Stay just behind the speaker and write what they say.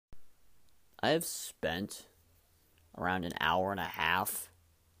I've spent around an hour and a half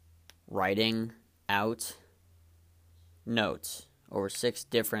writing out notes over 6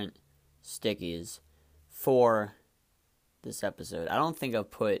 different stickies for this episode. I don't think I've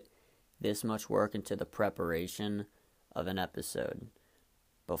put this much work into the preparation of an episode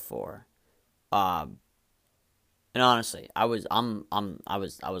before. And honestly, I was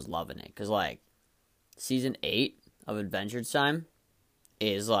loving it, cause like season 8 of Adventure Time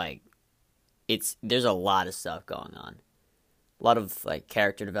is like there's a lot of stuff going on, a lot of like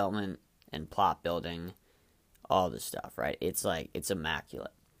character development and plot building, all this stuff, right? It's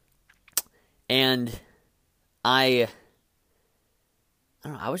immaculate, and I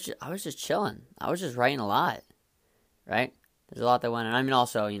don't know. I was just chilling. I was just writing a lot, right? There's a lot that went on. I mean,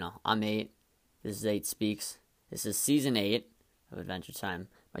 also, I'm 8. This is 8 Speaks. This is season 8 of Adventure Time.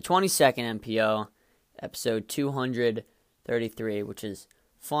 My 22nd MPO, episode 233, which is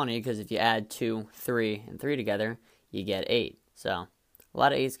funny because if you add 2, 3, and 3 together, you get 8. So, a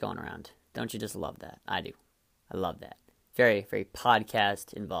lot of 8s going around. Don't you just love that? I do. I love that. Very, very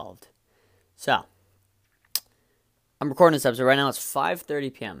podcast involved. So, I'm recording this episode right now. It's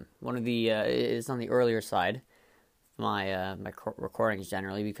 5:30 p.m. One of the it's on the earlier side of my recordings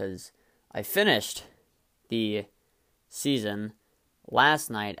generally, because I finished the season last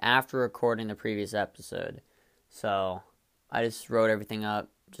night after recording the previous episode. So I just wrote everything up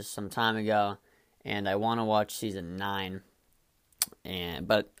just some time ago, and I want to watch season 9,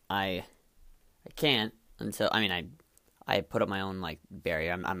 but I can't until I put up my own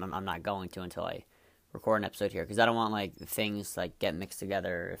barrier. I'm not going to until I record an episode here, because I don't want things get mixed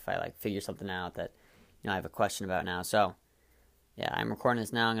together if I figure something out that I have a question about now. So yeah, I'm recording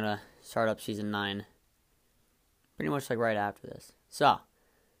this now. I'm gonna start up season 9 pretty much right after this. So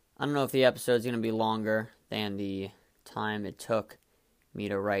I don't know if the episode's gonna be longer than the time it took me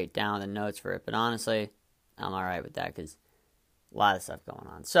to write down the notes for it, but honestly, I'm alright with that because a lot of stuff going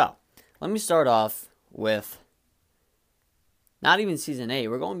on. So let me start off with not even season 8.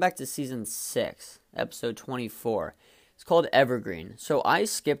 We're going back to season 6, episode 24. It's called Evergreen. So I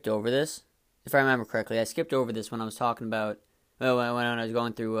skipped over this, if I remember correctly. I skipped over this when I was talking about, when I was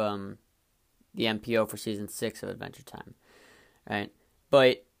going through the MPO for season 6 of Adventure Time, right?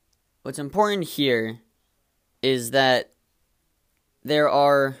 But what's important here is that there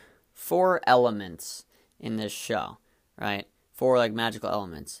are 4 elements in this show, right? 4 magical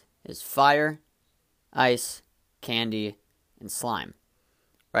elements. Is fire, ice, candy, and slime,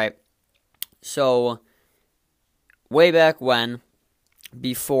 right? So way back when,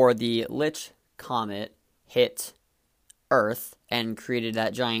 before the Lich Comet hit Earth and created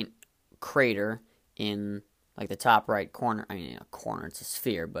that giant crater in the top right corner, a corner, it's a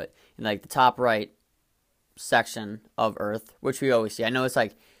sphere, but in the top right section of Earth, which we always see. I know it's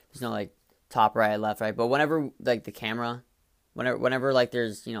there's no top right, left, right, but whenever the camera, whenever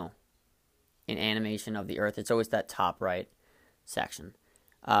there's an animation of the Earth, it's always that top right section,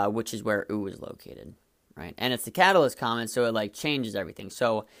 which is where Ooo is located, right? And it's the Catalyst Comet, so it changes everything.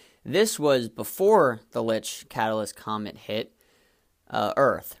 So this was before the Lich Catalyst Comet hit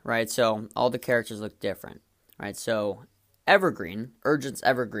Earth, right? So all the characters look different, right? So Evergreen, Urgent's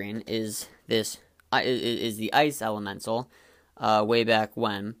Evergreen, is the ice elemental way back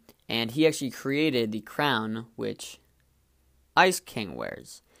when, and he actually created the crown which Ice King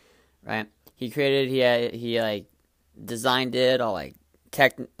wears, right? He designed it all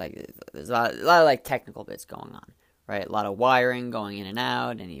there's a lot of technical bits going on, right? A lot of wiring going in and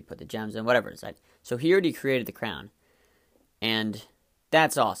out, and he put the gems in, whatever it's like. So he already created the crown, and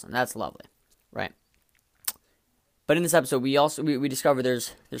that's awesome. That's lovely, right? But in this episode, we discover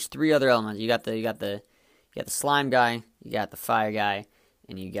there's 3 other elements. You got the slime guy, you got the fire guy,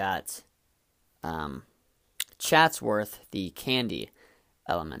 and you got Chatsworth, the candy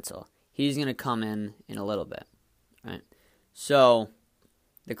elemental. He's gonna come in a little bit, right? So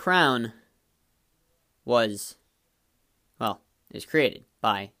the crown was created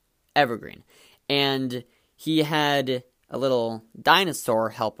by Evergreen, and he had a little dinosaur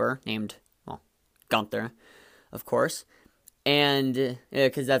helper named Gunther, of course, and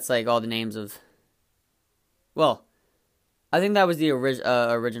because that's all the names of. Well, I think that was the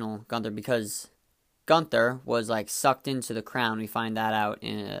original Gunther, because Gunther was sucked into the crown. We find that out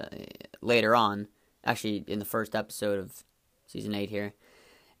later on, actually in the first episode of season 8 here,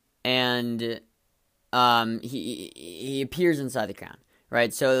 and he appears inside the crown,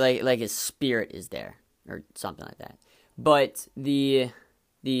 right? So his spirit is there or something like that. But the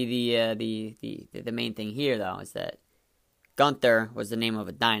main thing here though is that Gunther was the name of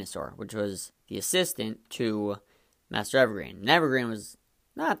a dinosaur, which was the assistant to Master Evergreen. And Evergreen was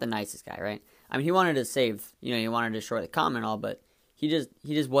not the nicest guy, right? I mean, he wanted to save, he wanted to destroy the comet and all, but he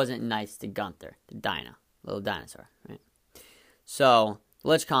just wasn't nice to Gunther, the dino, little dinosaur, right? So the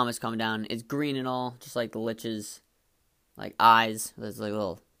Lich Comet's coming down. It's green and all, just like the Lich's like eyes. There's like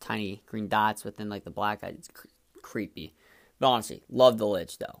little tiny green dots within like the black eyes. It's creepy. But honestly, love the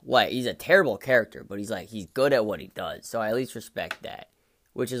Lich though. Like, he's a terrible character, but he's good at what he does. So I at least respect that.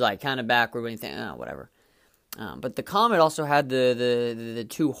 Which is like kind of backward when you think, oh, whatever. But the comet also had the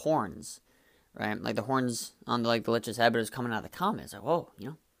two horns, right? Like the horns on the Lich's head, but it was coming out of the comet. It's like, whoa,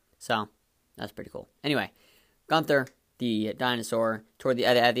 So that's pretty cool. Anyway, Gunther, the dinosaur, at the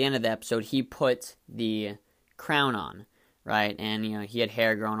end of the episode, he put the crown on, right? And he had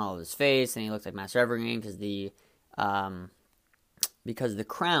hair growing all over his face, and he looked like Master Evergreen because the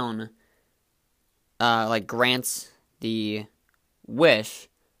crown grants the wish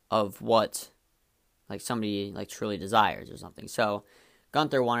of what somebody truly desires or something. So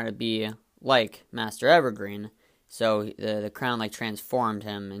Gunther wanted to be like Master Evergreen, so the crown transformed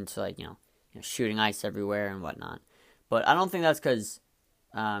him into shooting ice everywhere and whatnot. But I don't think that's because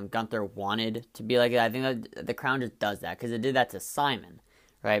Gunther wanted to be like that. I think that the crown just does that because it did that to Simon,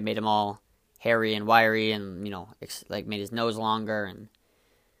 right? Made him all hairy and wiry, and made his nose longer and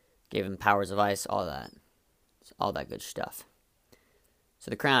gave him powers of ice, all that good stuff. So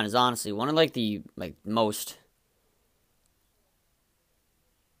the crown is honestly one of the most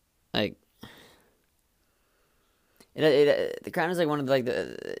the crown is one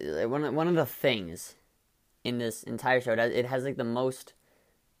of one of the things in this entire show. It has the most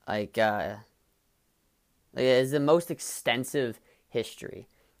it is the most extensive history,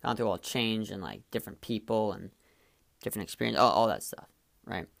 gone through all change and different people and different experience, all that stuff,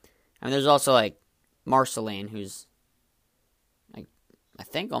 right? I mean, there's also Marceline, who's I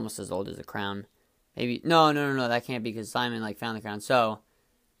think almost as old as the crown. Maybe no, that can't be because Simon found the crown. So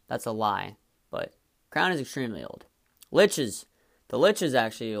that's a lie. But crown is extremely old. The Lich is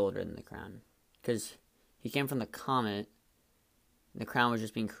actually older than the crown because he came from the comet. The crown was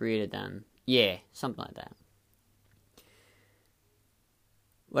just being created then. Yeah, something like that.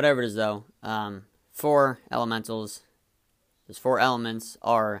 Whatever it is though, 4 elementals. Those 4 elements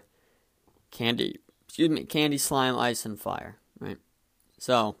are candy, slime, ice, and fire. Right.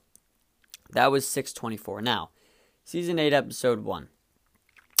 So, that was 624. Now, Season 8, Episode 1.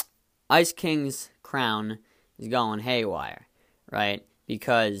 Ice King's crown is going haywire, right?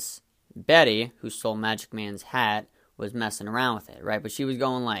 Because Betty, who stole Magic Man's hat, was messing around with it, right? But she was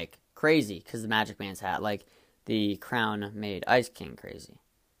going, crazy because the Magic Man's hat, the crown made Ice King crazy,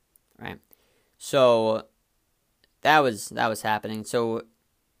 right? So, that was happening. So,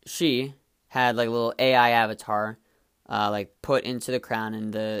 she had, a little AI avatar put into the crown,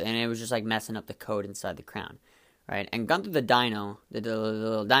 and it was just messing up the code inside the crown, right? And Gunther the Dino, the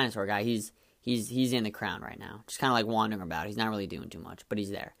little dinosaur guy, he's in the crown right now, just kind of wandering about. He's not really doing too much, but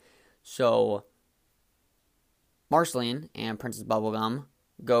he's there. So Marceline and Princess Bubblegum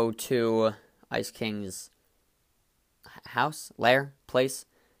go to Ice King's house, lair, place.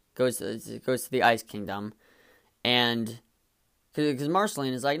 Goes to the Ice Kingdom, and because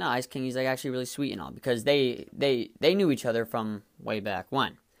Marceline is no, Ice King, he's actually really sweet and all, because they knew each other from way back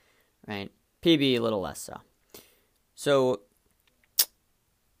when, right? PB a little less so. So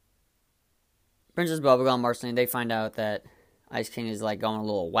Princess Bubblegum, Marceline, they find out that Ice King is going a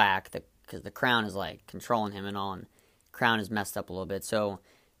little whack because the crown is controlling him and all, and crown is messed up a little bit. So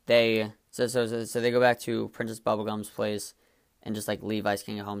they they go back to Princess Bubblegum's place and just leave Ice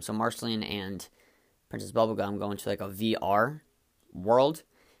King at home. So Marceline and Princess Bubblegum go into a VR world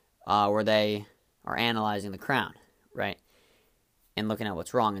where they are analyzing the crown, right? And looking at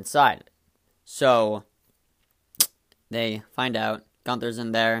what's wrong inside it. So they find out Gunther's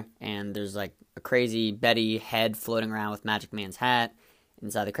in there, and there's a crazy Betty head floating around with Magic Man's hat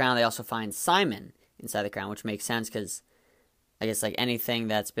inside the crown. They also find Simon inside the crown, which makes sense because I guess anything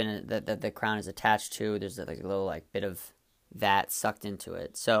that's been that the crown is attached to, there's a little bit of that sucked into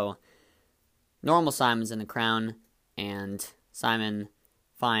it. So normal Simon's in the crown, and Simon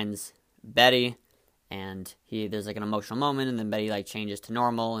finds Betty, and there's an emotional moment, and then Betty changes to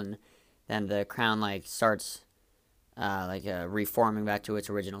normal, and then the crown starts reforming back to its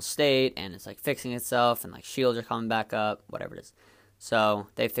original state, and it's fixing itself, and shields are coming back up, whatever it is. So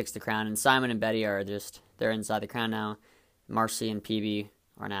they fix the crown, and Simon and Betty they're inside the crown now. Marcy and PB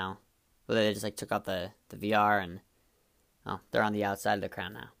are now, well, they just took out the VR, and they're on the outside of the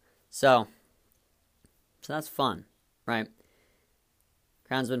crown now. So that's fun, right?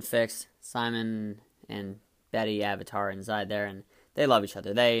 Crown's been fixed. Simon and Betty Avatar inside there, and they love each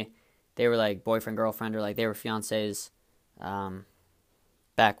other. They were boyfriend, girlfriend, or they were fiancés.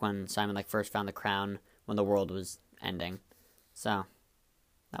 back when Simon like first found the crown when the world was ending. So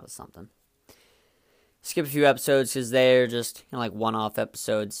that was something. Skip a few episodes because they're just like one-off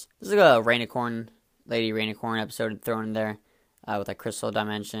episodes. There's like a Lady Rainicorn episode thrown in there with like Crystal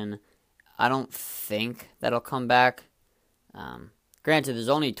Dimension. I don't think that'll come back. Granted, there's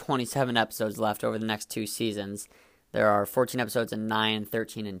only 27 episodes left over the next 2 seasons. There are 14 episodes in 9,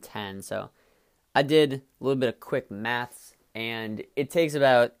 13, and 10. So I did a little bit of quick maths, and it takes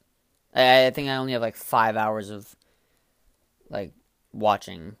about, I think I only have like 5 hours of like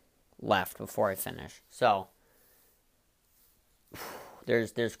watching left before I finish. So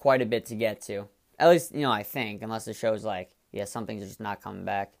there's quite a bit to get to. At least, I think, unless the show's like, yeah, some things are just not coming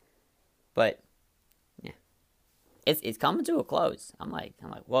back. But yeah. It's coming to a close. I'm like,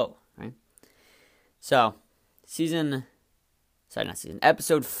 whoa, right? So,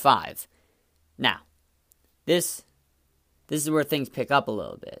 episode 5. Now, this is where things pick up a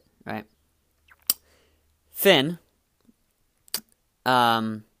little bit, right? Finn,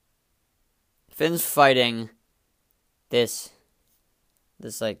 Finn's fighting this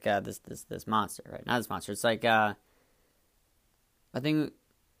monster, right? Not this monster. It's like I think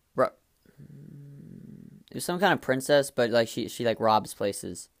it was some kind of princess, but like she like robs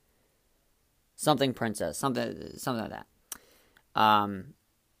places. Something princess, something like that.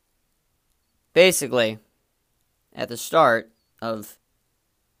 Basically, at the start of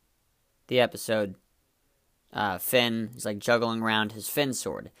the episode, Finn is like juggling around his Finn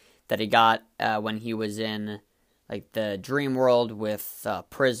sword that he got when he was in like the dream world with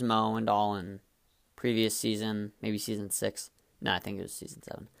Prismo and all in previous season, maybe season 6. No, I think it was season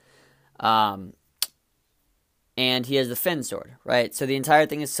 7. And he has the Finn sword, right? So the entire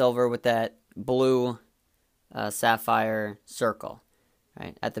thing is silver with that blue sapphire circle,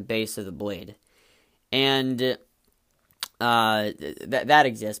 right, at the base of the blade. And that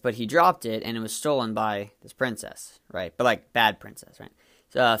exists, but he dropped it, and it was stolen by this princess, right? But, like, bad princess, right?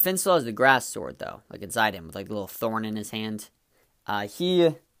 So Finn still has the grass sword, though, like, inside him, with, like, a little thorn in his hand.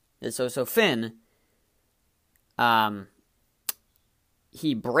 So Finn,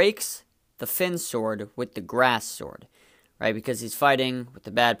 he breaks the Finn sword with the grass sword, right? Because he's fighting with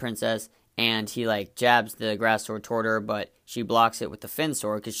the bad princess, and he, like, jabs the grass sword toward her, but she blocks it with the Finn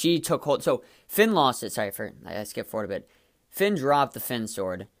sword, because she took hold. So Finn lost it. I skipped forward a bit. Finn dropped the Finn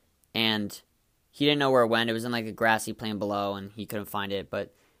sword, and he didn't know where it went. It was in, like, a grassy plain below, and he couldn't find it.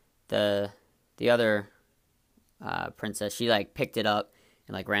 But the other princess, she, like, picked it up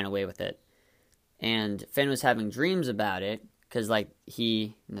and, like, ran away with it. And Finn was having dreams about it, because, like,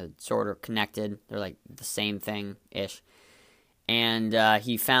 he and the sword are connected. They're, like, the same thing-ish. And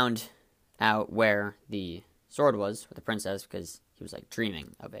he found out where the sword was with the princess, because he was, like,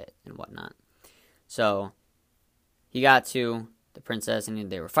 dreaming of it and whatnot. So he got to the princess, and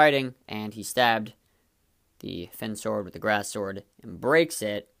they were fighting, and he stabbed the Finn sword with the grass sword and breaks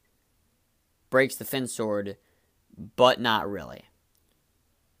the Finn sword, but not really.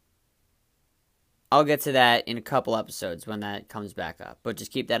 I'll get to that in a couple episodes when that comes back up, but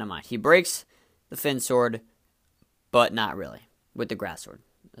just keep that in mind. He breaks the Finn sword, but not really, with the grass sword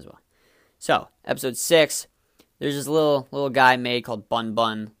as well. So, episode 6, there's this little guy maid called Bun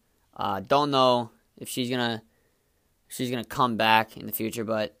Bun. Don't know if she's gonna come back in the future,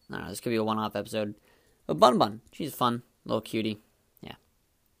 but I don't know, this could be a one-off episode. But Bun Bun, she's a fun little cutie. Yeah.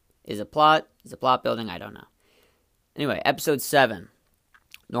 Is it plot building? I don't know. Anyway, episode 7,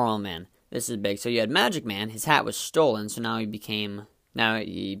 Normal Man. This is big. So you had Magic Man. His hat was stolen, so now he becomes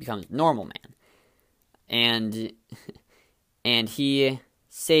Normal Man. And he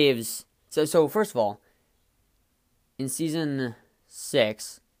saves. So first of all, in season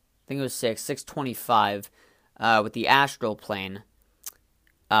 6, I think it was 625, with the astral plane,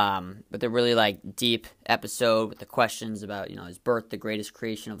 with a really like deep episode with the questions about, is birth the greatest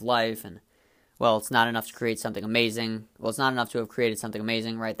creation of life, and well, it's not enough to create something amazing. Well, it's not enough to have created something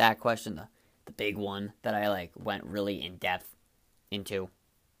amazing, right? That question, the big one that I like went really in depth into.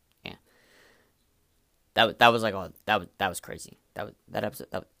 Yeah, that was like that was crazy. That episode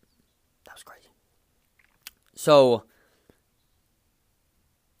that was crazy. So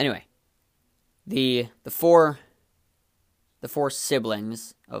anyway, the four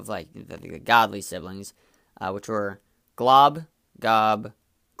siblings of like the godly siblings, which were Glob, Gob,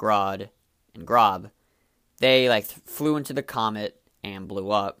 Grodd, and Grob, they like flew into the comet and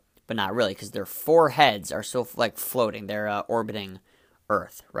blew up, but not really, because their 4 heads are still like floating. They're orbiting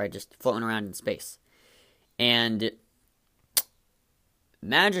Earth, right, just floating around in space. And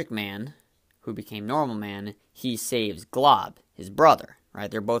Magic Man, who became Normal Man, he saves Glob, his brother,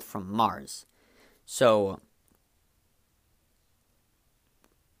 right? They're both from Mars. So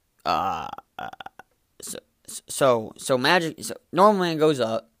uh, so Normal Man goes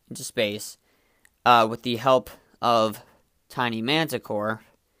up into space, with the help of Tiny Manticore,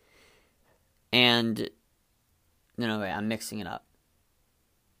 and no, wait, I'm mixing it up.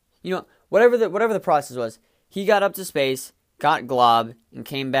 Whatever the process was, he got up to space, got Glob, and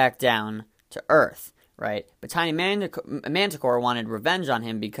came back down to Earth, right? But Tiny Manticore wanted revenge on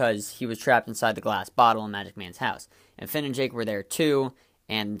him because he was trapped inside the glass bottle in Magic Man's house. And Finn and Jake were there too,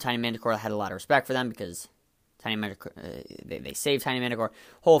 and Tiny Manticore had a lot of respect for them because Tiny Manticore, they saved Tiny Manticore.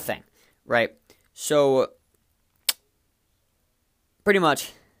 Whole thing, right? So, pretty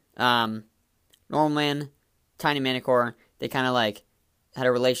much, Normal Man, Tiny Manticore, they kind of like had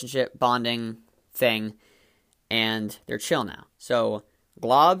a relationship bonding thing, and they're chill now. So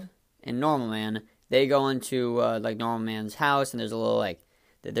Glob and Normal Man, they go into like Normal Man's house, and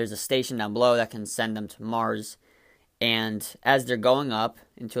there's a station down below that can send them to Mars. And as they're going up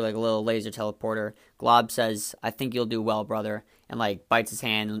into like a little laser teleporter, Glob says, "I think you'll do well, brother," and like bites his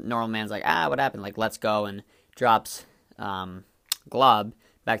hand. Normal Man's like, "What happened?" Like, let's go, and drops Glob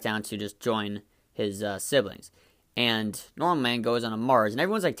back down to just join his siblings. And Normal Man goes on a Mars, and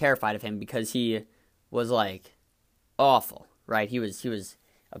everyone's like terrified of him because he was like awful, right? He was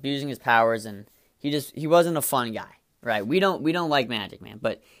abusing his powers, and he wasn't a fun guy, right? We don't like Magic Man,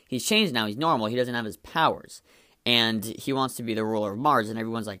 but he's changed now. He's normal. He doesn't have his powers, and he wants to be the ruler of Mars, and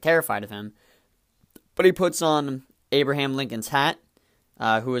everyone's like terrified of him. But he puts on Abraham Lincoln's hat,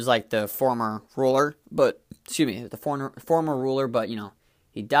 who was like the former ruler, but the former ruler, but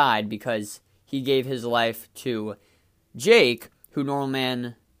he died because he gave his life to Jake,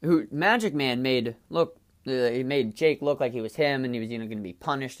 who Magic Man made look. He made Jake look like he was him, and he was going to be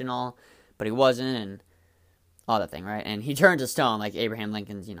punished and all, but he wasn't, and all that thing, right? And he turned to stone like Abraham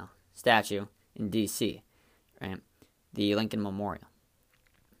Lincoln's statue in D.C., right? The Lincoln Memorial.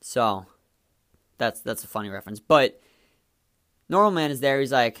 So that's a funny reference, but Normal Man is there.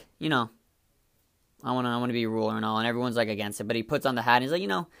 He's like, I want to be a ruler and all, and everyone's like against it, but he puts on the hat and he's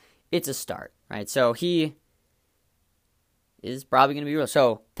like, it's a start, right? So he is probably going to be real.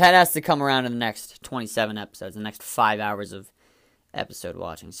 So that has to come around in the next 27 episodes, the next 5 hours of episode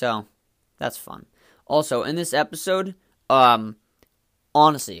watching. So that's fun. Also, in this episode,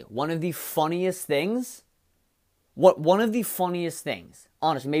 honestly, one of the funniest things,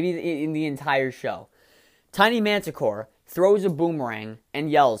 honestly, maybe in the entire show, Tiny Manticore throws a boomerang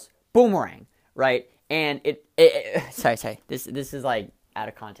and yells, "Boomerang!" Right? And sorry, this is like out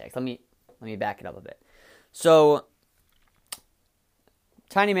of context. Let me back it up a bit. So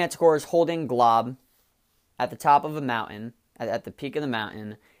Tiny Manticore is holding Glob at the top of a mountain, at the peak of the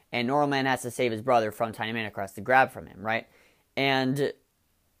mountain, and Normal Man has to save his brother from Tiny Manticore, has to grab from him, right? And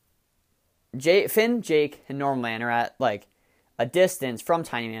Finn, Jake, and Normal Man are at like a distance from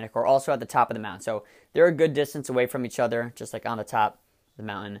Tiny Manticore, also at the top of the mountain. So they're a good distance away from each other, just like on the top of the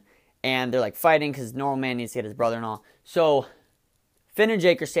mountain. And they're like fighting because Normal Man needs to get his brother and all. So Finn and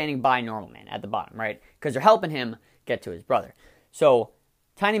Jake are standing by Normal Man at the bottom, right? Because they're helping him get to his brother. So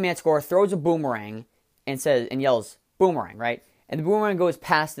Tiny Manticore throws a boomerang and yells, "Boomerang," right? And the boomerang goes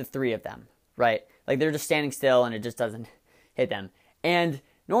past the three of them, right? Like they're just standing still and it just doesn't hit them. And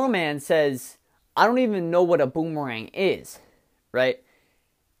Normal Man says, "I don't even know what a boomerang is," right?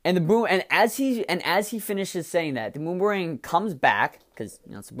 And as he finishes saying that, the boomerang comes back because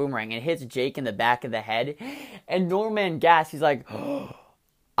it's a boomerang and it hits Jake in the back of the head. And Normal Man gasps. He's like,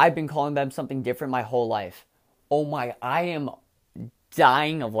 "I've been calling them something different my whole life. Oh my! I am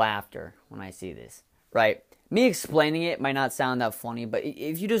dying of laughter when I see this." Right? Me explaining it might not sound that funny, but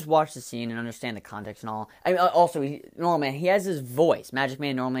if you just watch the scene and understand the context and all, I mean, also Normal Man, he has this voice. Magic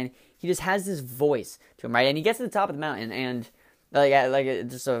Man, Normal Man, he just has this voice to him, right? And he gets to the top of the mountain and.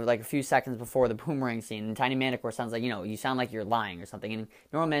 Just a few seconds before the boomerang scene, and Tiny Manticore sounds like, you sound like you're lying or something, and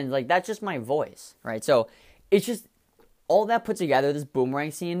Normal Man's like, "That's just my voice," right? So, it's just, all that put together, this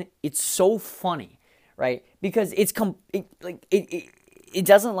boomerang scene, it's so funny, right? Because it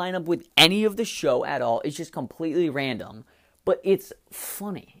doesn't line up with any of the show at all, it's just completely random, but it's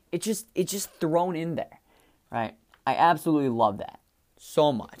funny. It's just thrown in there, right? I absolutely love that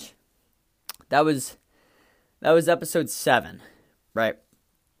so much. That was episode 7. Right?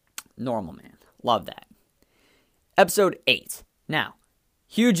 Normal Man. Love that. Episode 8. Now,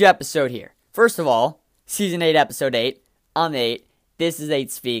 huge episode here. First of all, Season 8, Episode 8. I'm 8. This is 8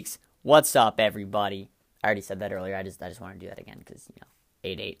 Speaks. What's up, everybody? I already said that earlier. I just want to do that again because,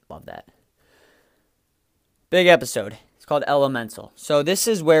 8-8. Love that. Big episode. It's called Elemental. So this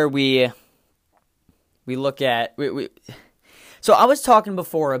is where we look at... So I was talking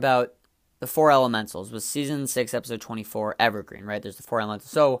before about the 4 elementals was season 6, episode 24, Evergreen, right? There's the 4 elementals.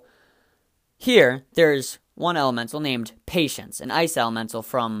 So here, there's one elemental named Patience, an ice elemental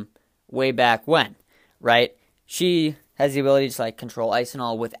from way back when, right? She has the ability to like control ice and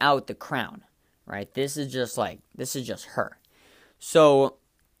all without the crown, right? This is just her. So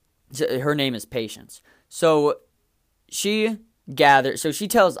her name is Patience. So she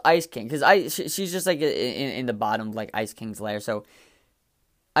tells Ice King, because she's just like in the bottom of like Ice King's lair. So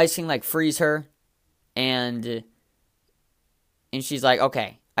Ice King like frees her, and she's like,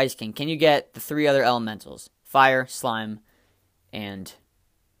 okay, Ice King, can you get the 3 other elementals? Fire, slime, and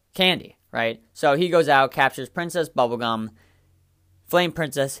candy, right? So he goes out, captures Princess Bubblegum, Flame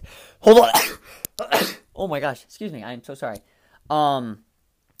Princess. Hold on. Oh my gosh, excuse me, I am so sorry. Flame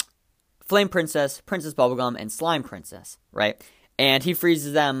Princess, Princess Bubblegum, and Slime Princess, right? And he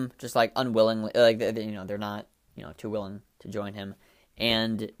freezes them just like unwillingly, like they're not too willing to join him,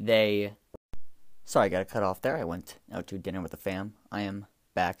 and they. Sorry, I got to cut off there. I went out to dinner with the fam. I am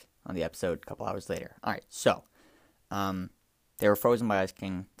back on the episode a couple hours later. All right, so they were frozen by Ice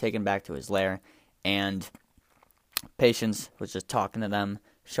King, taken back to his lair, and Patience was just talking to them,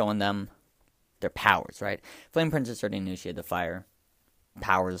 showing them their powers, right? Flame Princess already knew she had the fire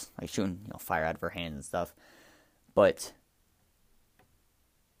powers, like shooting fire out of her hands and stuff, but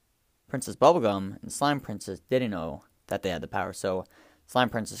Princess Bubblegum and Slime Princess didn't know that they had the power. So Slime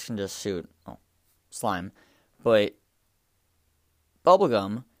Princess can just shoot slime, but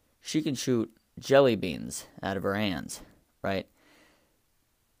Bubblegum, she can shoot jelly beans out of her hands, right?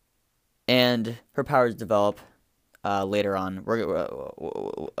 And her powers develop later on.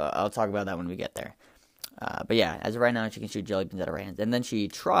 I'll talk about that when we get there. But yeah, as of right now, she can shoot jelly beans out of her hands. And then she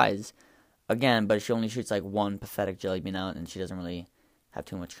tries again, but she only shoots like one pathetic jelly bean out, and she doesn't really have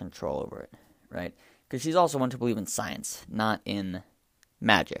too much control over it, right? Because she's also one to believe in science, not in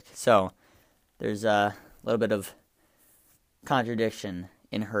magic. So there's a little bit of contradiction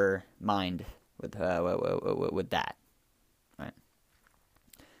in her mind with that, right?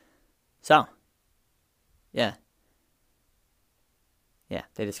 So, yeah,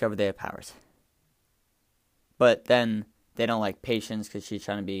 they discovered they have powers, but then they don't like Patience because she's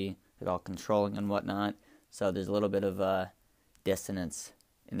trying to be like all controlling and whatnot. So there's a little bit of dissonance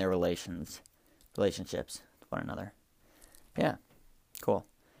in their relationships with one another. Yeah, cool.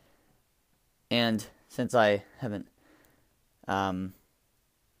 And since I haven't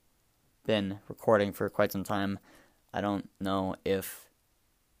been recording for quite some time, I don't know if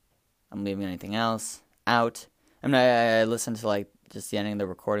I'm leaving anything else out. I mean, I listened to like just the ending of the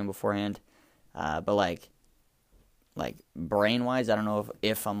recording beforehand, but like brain wise, I don't know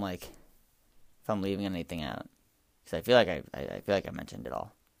if I'm leaving anything out, because I feel like I mentioned it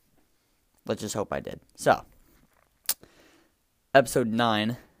all. Let's just hope I did. So, episode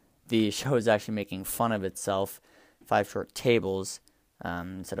 9, the show is actually making fun of itself. 5 short tables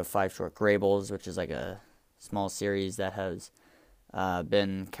instead of 5 short Graybles, which is like a small series that has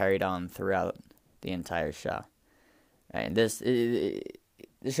been carried on throughout the entire show. Right, and the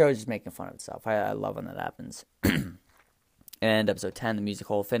show is just making fun of itself. I love when that happens. And episode 10, the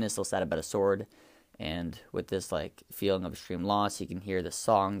musical, Finn is still sad about a sword, and with this like feeling of extreme loss, you can hear the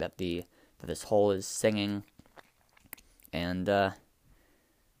song that this hole is singing, and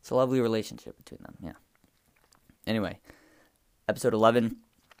it's a lovely relationship between them. Yeah. Anyway, episode 11,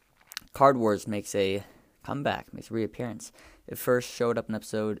 Card Wars makes a comeback, makes a reappearance. It first showed up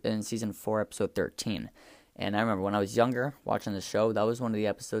in season 4, episode 13. And I remember when I was younger, watching the show, that was one of the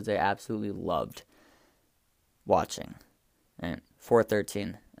episodes I absolutely loved watching. And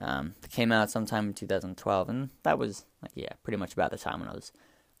 413 came out sometime in 2012, and that was pretty much about the time when I was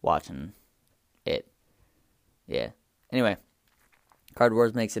watching it. Yeah. Anyway, Card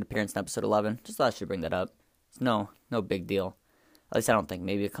Wars makes an appearance in episode 11. Just thought I should bring that up. It's no big deal. At least I don't think.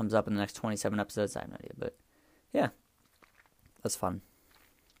 Maybe it comes up in the next 27 episodes. I have no idea, but yeah, that's fun.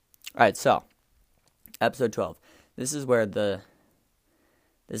 All right, so episode 12. This is where the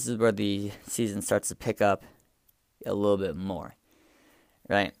season starts to pick up a little bit more,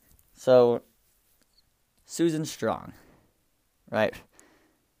 right? So Susan Strong, right?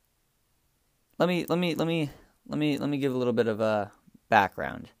 Let me give a little bit of a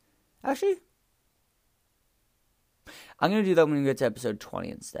background. Actually, I'm gonna do that when we get to episode 20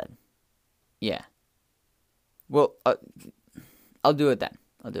 instead. Yeah. Well, I'll do it then.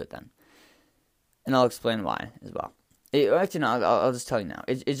 And I'll explain why as well. Actually, no, I'll just tell you now.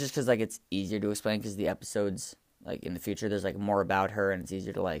 It's just because it's easier to explain because the episodes in the future there's more about her, and it's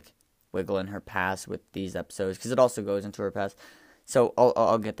easier to wiggle in her past with these episodes because it also goes into her past. So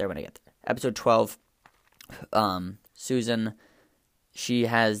I'll get there when I get there. Episode 12, Susan she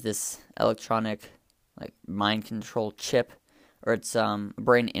has this electronic, like, mind control chip, or it's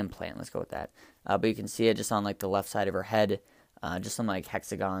brain implant. Let's go with that. But you can see it just on like the left side of her head, just some like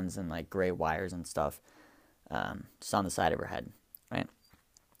hexagons and like gray wires and stuff, just on the side of her head, right?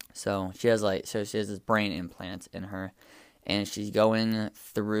 So she has this brain implant in her, and she's going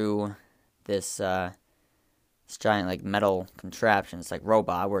through this giant like metal contraption. It's like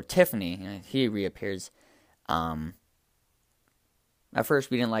robot where Tiffany, he reappears. At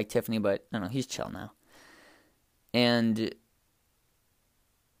first we didn't like Tiffany, but no, he's chill now. And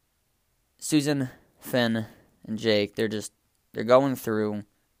Susan, Finn, and Jake, they're going through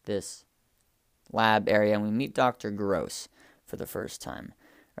this lab area, and we meet Dr. Gross for the first time.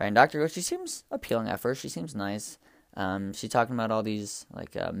 Right, and Dr. Gross, she seems appealing at first. She seems nice. She's talking about all these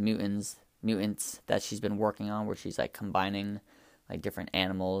like mutants that she's been working on, where she's like combining like different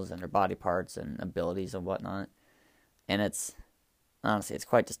animals and their body parts and abilities and whatnot. And it's honestly, it's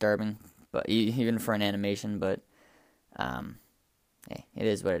quite disturbing, but even for an animation. But hey, it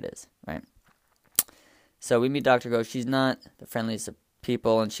is what it is, right? So we meet Dr. Gross. She's not the friendliest of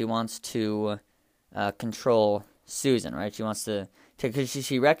people, and she wants to control Susan, right? She wants to, because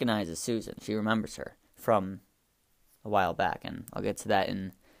she recognizes Susan. She remembers her from a while back, and I'll get to that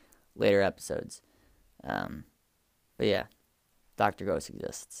in later episodes. But yeah, Dr. Gross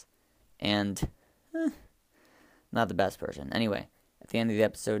exists, and not the best person. Anyway, at the end of the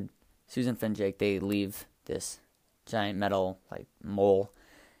episode, Susan, Finn, Jake, they leave this giant metal like mole,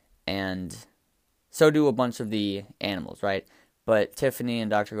 and so do a bunch of the animals, right? But Tiffany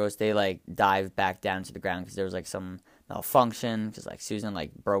and Dr. Gross, they like dive back down to the ground because there was like some malfunction, because like Susan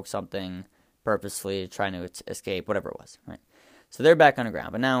like broke something purposefully trying to escape, whatever it was, right? So they're back on the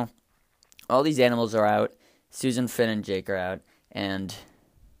ground, but now all these animals are out. Susan, Finn, and Jake are out, and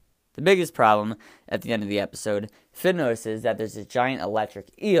the biggest problem at the end of the episode, Finn notices that there's this giant electric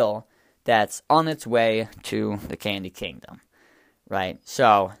eel that's on its way to the Candy Kingdom, right?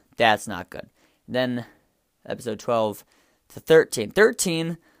 So that's not good. Then episode 12 to 13.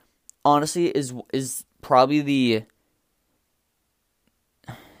 13, honestly, is probably the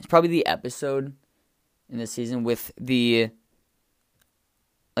episode in this season with the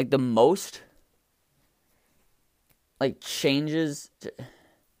most like changes. I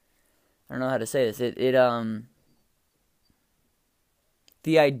don't know how to say this.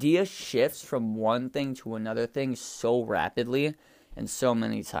 The idea shifts from one thing to another thing so rapidly and so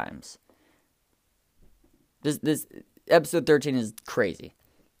many times. This episode 13 is crazy.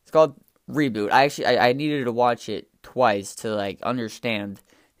 It's called Reboot. I needed to watch it twice to like understand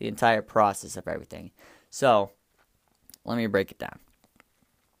the entire process of everything. So let me break it down.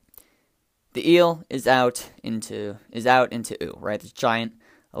 The eel is out into ooh, right? This giant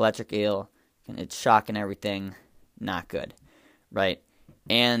electric eel, and it's shocking everything. Not good, right?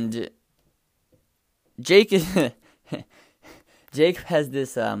 And Jake has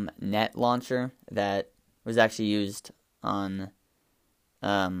this net launcher that was actually used on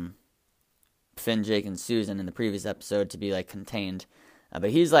Finn, Jake, and Susan in the previous episode to be like contained.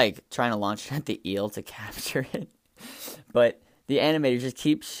 But he's like trying to launch at the eel to capture it. But the animator just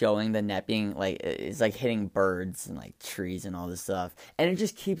keeps showing the net being like, it's like hitting birds and like trees and all this stuff. And it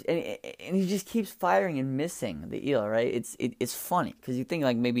just keeps, and he just keeps firing and missing the eel, right? It's funny because you think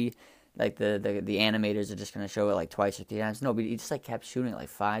like maybe like the animators are just going to show it like twice or 3 times. No, but he just like kept shooting it like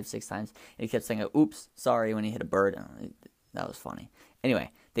 5, 6 times. And he kept saying, oops, sorry, when he hit a bird. That was funny.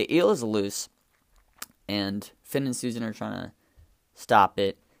 Anyway, the eel is loose, and Finn and Susan are trying to stop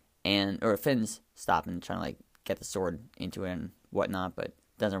it, or Finn's stopping, trying to like get the sword into it and whatnot, but it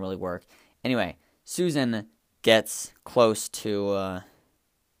doesn't really work. Anyway, Susan gets close to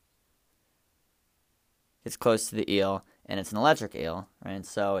the eel, and it's an electric eel, right?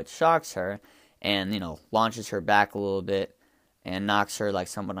 So it shocks her and, launches her back a little bit and knocks her like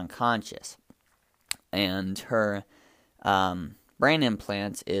somewhat unconscious. And her brain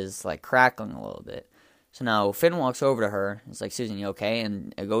implant is like crackling a little bit. So now Finn walks over to her. It's like, Susan, you okay?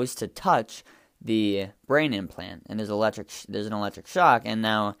 And it goes to touch the brain implant, and there's an electric shock, and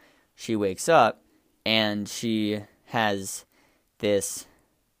now she wakes up, and she has this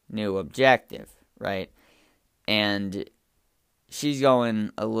new objective, right? And she's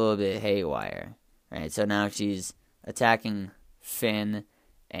going a little bit haywire, right? So now she's attacking Finn,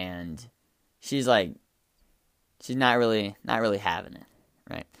 and she's not really having it,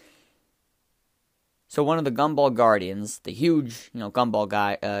 right? So one of the Gumball Guardians, the huge, Gumball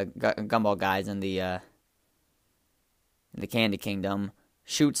guys in the Candy Kingdom,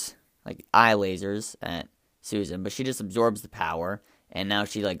 shoots like eye lasers at Susan, but she just absorbs the power, and now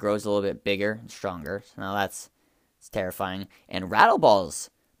she like grows a little bit bigger and stronger. So now that's It's terrifying. And Rattleballs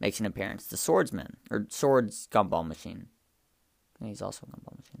makes an appearance, the swordsman, or swords gumball machine. He's also a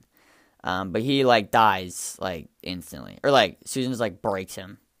gumball machine. But he, like, dies, like, instantly. Or, like, Susan just, like, breaks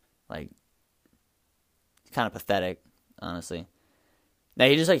him. Like, it's kind of pathetic, honestly. No,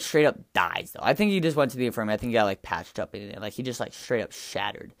 he just, like, straight up dies, though. I think he just went to the infirmary. I think he got, like, patched up in it. Like, he just, like, straight up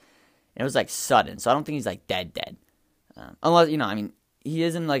shattered. And it was, like, sudden. So I don't think he's, like, dead. Unless, you know, I mean, he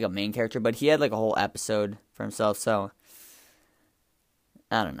isn't, like, a main character. But he had, like, a whole episode for himself. So,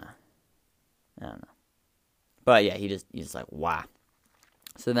 I don't know. But, yeah, he's just like, wow.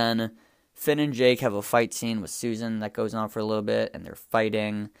 So then Finn and Jake have a fight scene with Susan that goes on for a little bit. And they're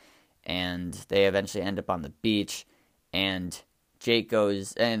fighting. And they eventually end up on the beach. And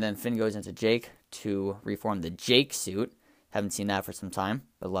then Finn goes into Jake to reform the Jake suit. Haven't seen that for some time,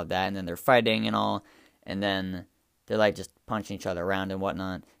 but love that. And then they're fighting and all, and then they're like just punching each other around and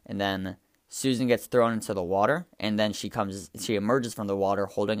whatnot. And then Susan gets thrown into the water, and then she emerges from the water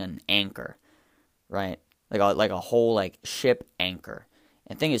holding an anchor, right? Like a whole like ship anchor.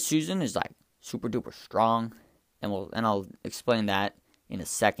 And the thing is, Susan is like super duper strong, and I'll explain that in a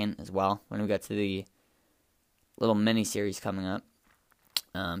second as well when we get to the little mini series coming up.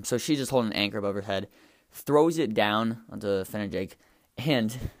 So she's just holding an anchor above her head, throws it down onto Finn and Jake,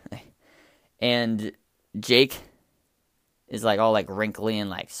 and Jake is like all like wrinkly and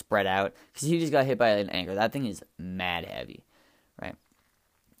like spread out because he just got hit by an anchor. That thing is mad heavy, right?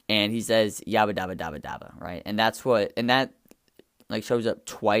 And he says yabba dabba dabba dabba, right? And that like shows up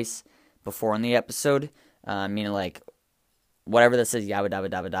twice before in the episode, meaning like whatever that says yabba dabba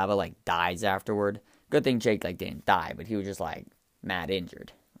dabba dabba like dies afterward. Good thing Jake like didn't die, but he was just like mad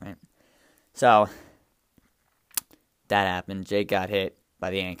injured, right? So that happened. Jake got hit by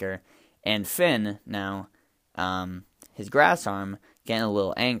the anchor, and Finn now, his grass arm getting a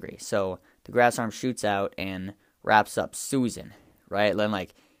little angry. So the grass arm shoots out and wraps up Susan, right? Then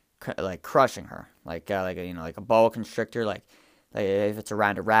like crushing her, like a boa constrictor, like if it's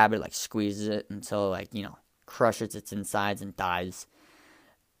around a rabbit, like squeezes it until like crushes its insides and dies.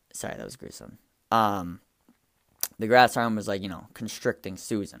 Sorry, that was gruesome. The grass arm was like, constricting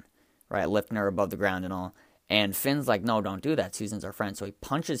Susan, right? Lifting her above the ground and all. And Finn's like, no, don't do that. Susan's our friend. So he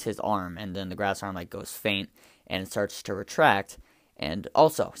punches his arm, and then the grass arm like goes faint and it starts to retract. And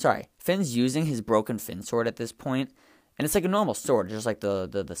also, Finn's using his broken fin sword at this point, and it's like a normal sword, just like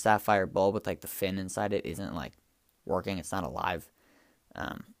the sapphire bulb with like the fin inside it isn't like working. It's not alive.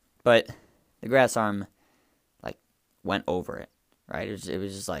 But the grass arm like went over it, right? It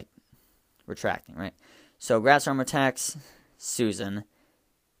was just like retracting, right? So grass arm attacks Susan.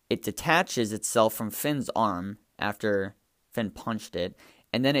 It detaches itself from Finn's arm after Finn punched it,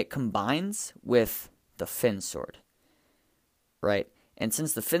 and then it combines with the Finn sword, right? And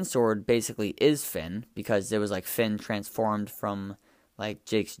since the Finn sword basically is Finn, because it was like Finn transformed from like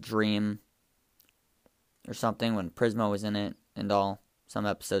Jake's dream or something when Prismo was in it and all, some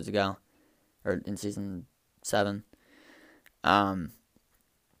episodes ago, or in season 7.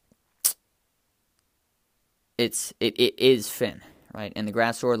 It is Finn, right? And the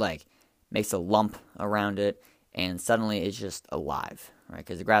grass sword like makes a lump around it, and suddenly it's just alive, right?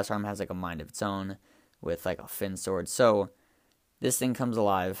 Because the grass arm has like a mind of its own with like a Finn sword. So this thing comes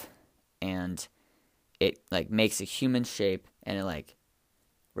alive, and it like makes a human shape, and it like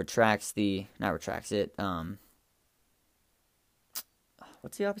what's the opposite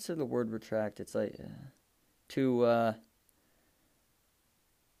of the word retract? It's like I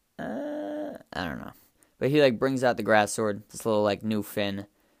don't know. But he like brings out the grass sword, this little like new Finn,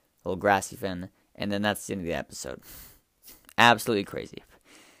 little grassy Finn, and then that's the end of the episode. Absolutely crazy.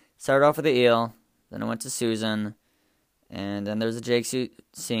 Started off with the eel, then it went to Susan, and then there's the Jake suit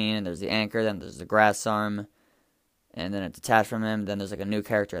scene, and there's the anchor, then there's the grass arm, and then it detached from him, then there's like a new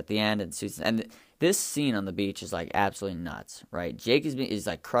character at the end, and Susan, and this scene on the beach is like absolutely nuts, right? Jake is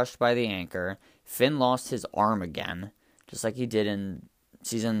like crushed by the anchor. Finn lost his arm again, just like he did in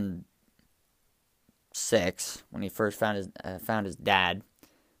season 6 when he first found his dad. I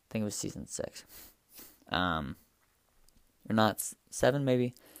think it was season 6. Or not 7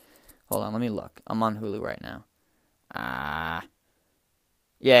 maybe. Hold on, let me look. I'm on Hulu right now.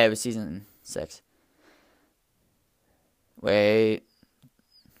 Yeah, it was season 6. Wait.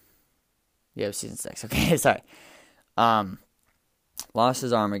 Yeah, it was season 6. Okay, sorry. Lost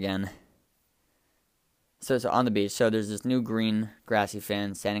his arm again. So it's on the beach. So there's this new green grassy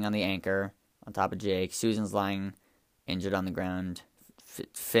Finn standing on the anchor on top of Jake. Susan's lying injured on the ground.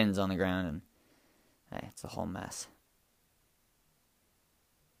 Finn's on the ground, and hey, it's a whole mess.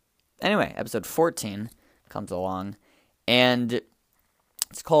 Anyway, episode 14 comes along, and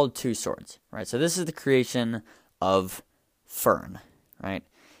it's called Two Swords, right? So this is the creation of Fern, right?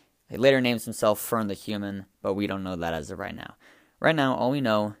 He later names himself Fern the Human, but we don't know that as of right now. Right now, all we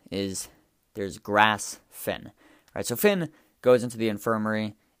know is there's Grass Finn, right? So Finn goes into the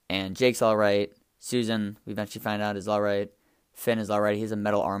infirmary, and Jake's all right. Susan, we eventually find out, is all right. Finn is all right. He has a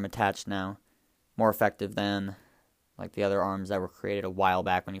metal arm attached now, more effective than like the other arms that were created a while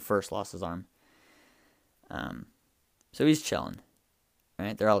back when he first lost his arm. So he's chilling,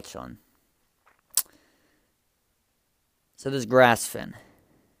 right? They're all chilling. So there's Grass Finn,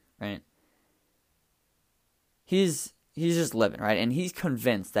 right? He's just living, right? And he's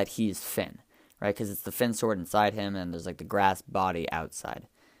convinced that he's Finn, right? Because it's the Finn sword inside him, and there's like the grass body outside,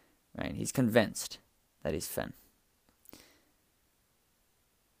 right? He's convinced that he's Finn.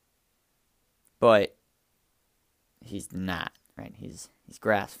 But he's not, right? He's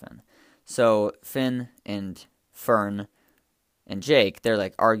Grass Finn. So Finn and Fern and Jake, they're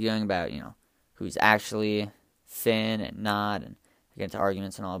like arguing about, who's actually Finn and not, and they get into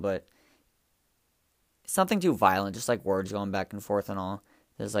arguments and all, but it's nothing too violent, just like words going back and forth and all.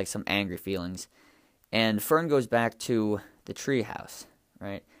 There's like some angry feelings. And Fern goes back to the tree house,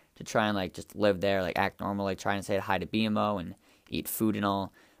 right? To try and like just live there, like act normal, like trying to say hi to BMO and eat food and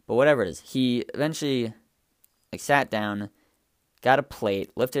all. But whatever it is, he eventually like sat down, got a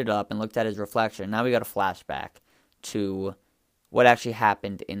plate, lifted it up, and looked at his reflection. Now we got a flashback to what actually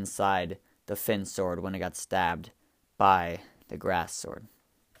happened inside the Finn sword when it got stabbed by the grass sword,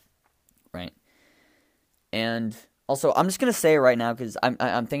 right? And also, I'm just gonna say it right now because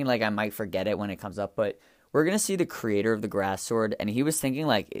I'm thinking like I might forget it when it comes up, but we're gonna see the creator of the grass sword, and he was thinking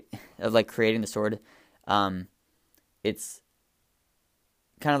of creating the sword. It's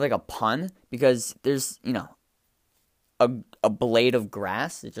kind of like a pun because there's a blade of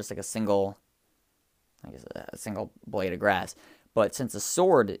grass. It's just like a single blade of grass. But since a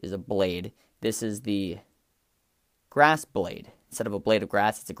sword is a blade, this is the grass blade. Instead of a blade of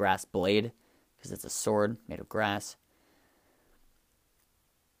grass, it's a grass blade because it's a sword made of grass.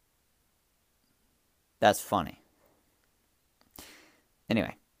 That's funny.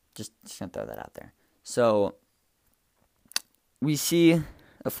 Anyway, just gonna throw that out there. So we see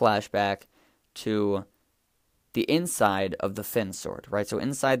a flashback to the inside of the Finn sword, right? So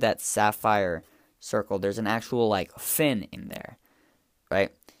inside that sapphire circle, there's an actual fin in there,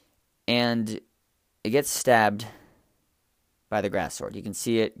 right? And it gets stabbed by the grass sword. You can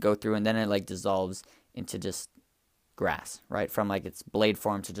see it go through, and then it dissolves into just grass, right? From its blade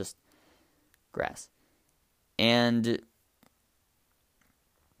form to just grass. And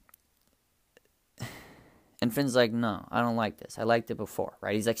Finn's like, no, I don't like this. I liked it before,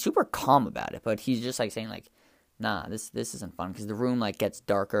 right? He's super calm about it, but he's just saying nah, this isn't fun because the room gets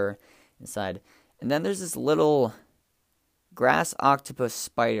darker inside. And then there's this little grass octopus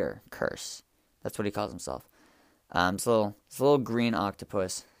spider curse. That's what he calls himself. This little green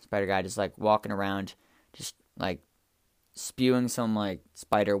octopus spider guy just walking around, just spewing some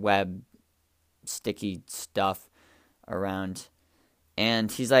spider web sticky stuff around,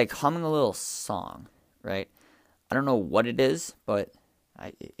 and he's humming a little song, right? I don't know what it is, but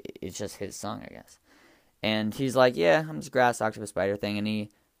it's just his song, I guess. And he's yeah, I'm this grass octopus spider thing, and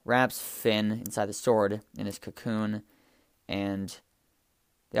he wraps Finn inside the sword in his cocoon, and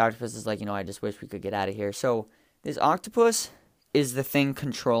the octopus is I just wish we could get out of here. So this octopus is the thing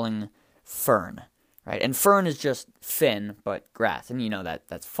controlling Fern, right? And Fern is just Finn, but grass. And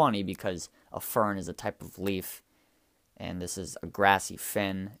that's funny because a fern is a type of leaf, and this is a grassy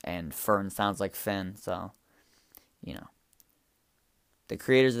Finn, and Fern sounds like Finn, so, The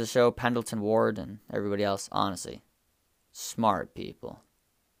creators of the show, Pendleton Ward and everybody else, honestly, smart people.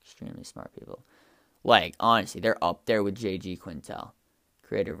 Extremely smart people. Honestly, they're up there with J.G. Quintel,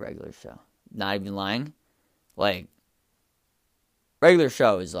 creator of Regular Show. Not even lying. Regular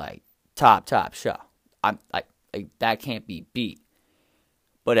Show is top show. That can't be beat.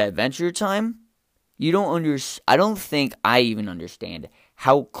 But Adventure Time, I don't think I even understand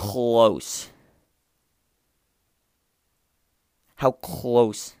how close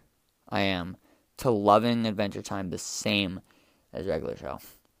I am to loving Adventure Time the same as Regular Show.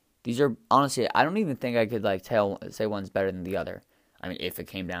 These are, honestly, I don't even think I could say one's better than the other. I mean, if it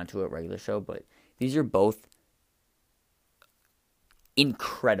came down to it, Regular Show, but these are both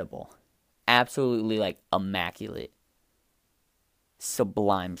incredible. Absolutely immaculate.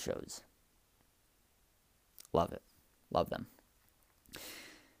 Sublime shows. Love it. Love them.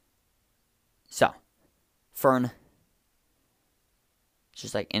 So, Fern,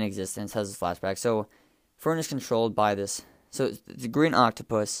 just in existence, has this flashback. So, Fern is controlled by this. So, the green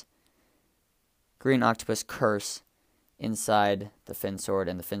octopus curse inside the Finn sword,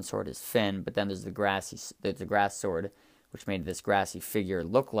 and the Finn sword is Finn. But then there's the grass sword, which made this grassy figure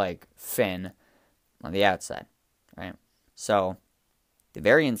look like Finn on the outside, right? So the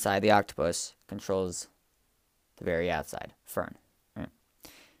very inside, the octopus, controls the very outside, Fern, right?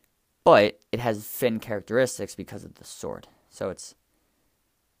 But it has Finn characteristics because of the sword. So it's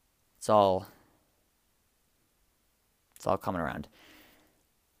all coming around.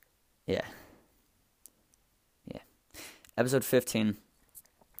 Yeah. Episode 15.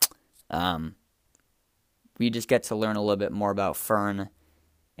 We just get to learn a little bit more about Fern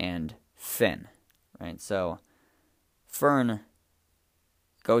and Finn, right? So Fern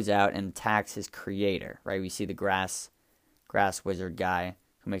goes out and attacks his creator, right? We see the grass wizard guy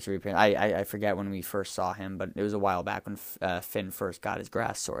who makes a reappearance. I forget when we first saw him, but it was a while back when Finn first got his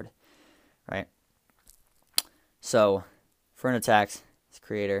grass sword, right? So Fern attacks his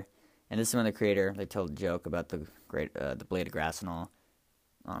creator, and this is when the creator, they told a joke about the blade of grass and all.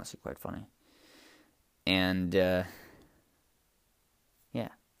 Honestly, quite funny. And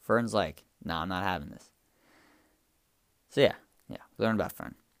Fern's like, "No, I'm not having this." So yeah, we learned about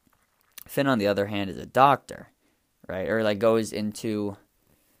Fern. Finn, on the other hand, is a doctor, right? Or like goes into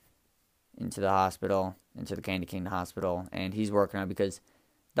the hospital, into the Candy Kingdom hospital, and he's working on it because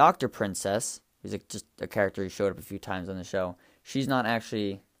Dr. Princess, who's just a character who showed up a few times on the show, she's not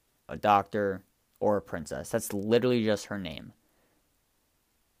actually a doctor or a princess. That's literally just her name.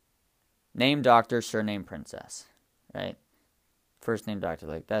 Name doctor, surname princess, right? First name doctor,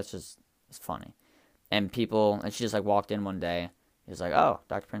 like it's funny. And she just like walked in one day. He was like, "Oh,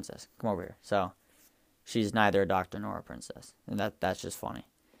 Dr. Princess, come over here." So she's neither a doctor nor a princess, and that's just funny.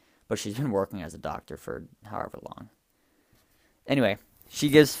 But she's been working as a doctor for however long. Anyway, she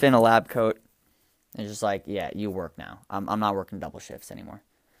gives Finn a lab coat, and just like, "Yeah, you work now. I'm not working double shifts anymore."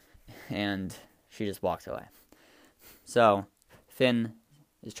 And she just walks away. So Finn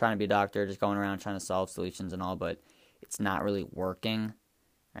is trying to be a doctor, just going around trying to solve solutions and all, but it's not really working.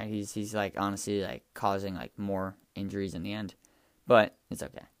 Right? He's like honestly like causing like more injuries in the end, but it's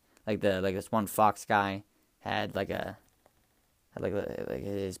okay. Like this one fox guy had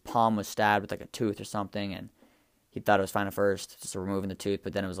his palm was stabbed with like a tooth or something, and he thought it was fine at first, just removing the tooth,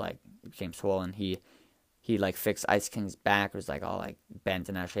 but then it became swollen. He like fixed Ice King's back. It was like all like bent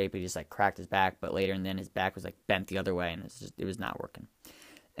and out of shape. He just like cracked his back, but later and then his back was like bent the other way, and it was not working.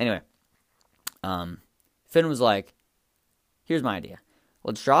 Anyway, Finn was like, "Here's my idea.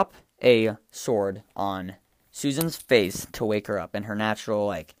 Let's drop a sword on Susan's face to wake her up, and her natural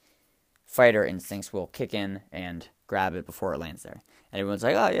like fighter instincts will kick in and grab it before it lands there." And everyone's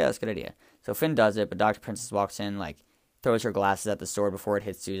like, "Oh yeah, that's a good idea." So Finn does it, but Dr. Princess walks in, like throws her glasses at the sword before it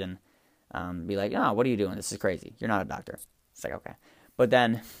hits Susan. Be like, "Oh, what are you doing? This is crazy. You're not a doctor." It's like, okay. But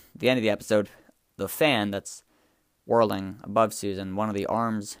then at the end of the episode, the fan that's whirling above Susan, one of the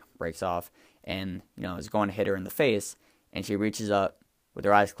arms breaks off and is going to hit her in the face, and she reaches up with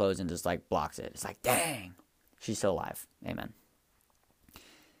her eyes closed and just like blocks it. It's like, dang, she's still alive. Amen.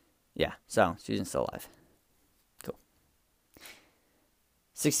 Yeah, so Susan's still alive. Cool.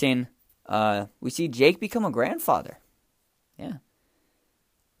 16. We see Jake become a grandfather. Yeah.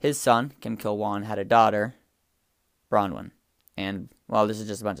 His son, Kim Kil-won, had a daughter, Bronwyn. And, well, this is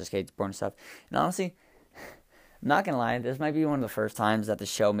just a bunch of skateboarding stuff. And honestly, I'm not going to lie, this might be one of the first times that the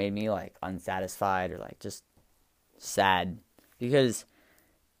show made me, like, unsatisfied or, like, just sad. Because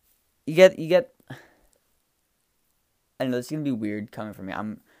you get, I know it's going to be weird coming from me.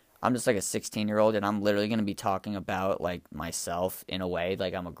 I'm just, like, a 16-year-old, and I'm literally going to be talking about, like, myself in a way,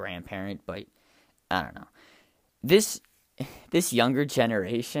 like I'm a grandparent, but I don't know. This younger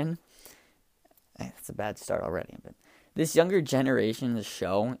generation, it's a bad start already, but this younger generation in the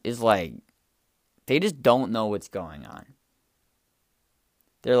show is like, they just don't know what's going on.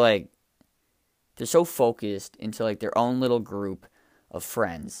 They're so focused into like their own little group of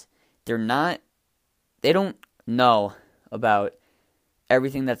friends. They don't know about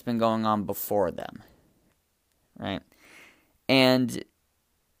everything that's been going on before them, right? And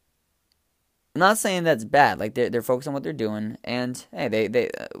I'm not saying that's bad. Like they're focused on what they're doing, and hey, they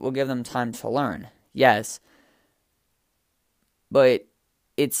will give them time to learn. Yes, but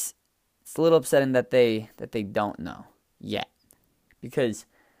it's a little upsetting that they don't know yet, because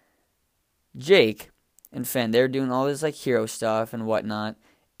Jake and Finn, they're doing all this like hero stuff and whatnot,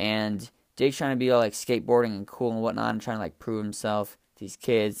 and Jake's trying to be all like skateboarding and cool and whatnot, and trying to like prove himself to these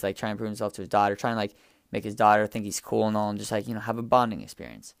kids, like trying to prove himself to his daughter, trying to like make his daughter think he's cool and all, and just like have a bonding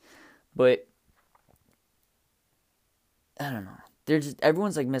experience, but I don't know.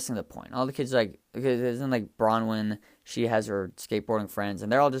 Everyone's like missing the point. All the kids like, because isn't like Bronwyn, she has her skateboarding friends,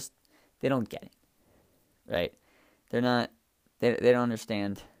 and they're all just, they don't get it, right? they're not, they don't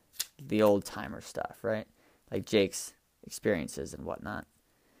understand the old timer stuff, right? Like Jake's experiences and whatnot.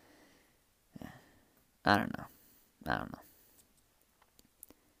 Yeah. I don't know.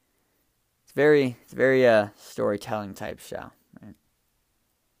 It's very storytelling type show, right?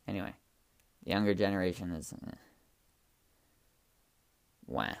 Anyway, the younger generation is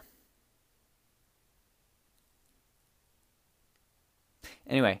wah.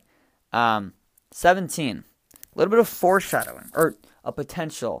 Anyway, 17. A little bit of foreshadowing, or a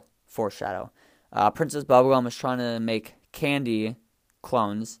potential foreshadow. Princess Bubblegum is trying to make candy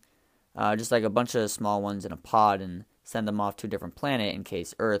clones, just like a bunch of small ones in a pod, and send them off to a different planet in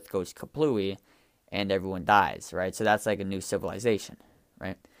case Earth goes kaplooey and everyone dies, right? So that's like a new civilization,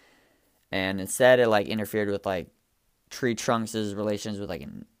 right? And instead it like interfered with like Tree Trunks' relations with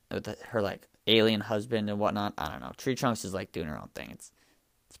her like alien husband and whatnot. I don't know. Tree Trunks is like doing her own thing. It's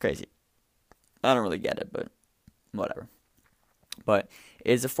crazy. I don't really get it, but whatever. But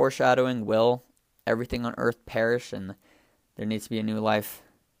is a foreshadowing, will everything on Earth perish and there needs to be a new life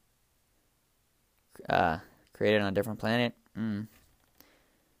created on a different planet?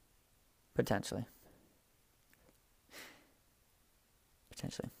 Potentially.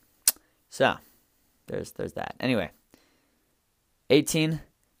 So, there's that. Anyway, 18,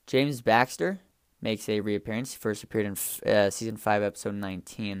 James Baxter makes a reappearance. He first appeared in season 5, episode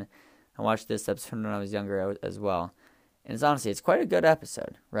 19. I watched this episode when I was younger as well. And it's quite a good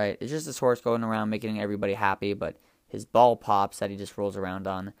episode, right? It's just this horse going around making everybody happy, but his ball pops that he just rolls around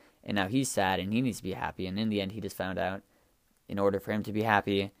on, and now he's sad and he needs to be happy. And in the end, he just found out in order for him to be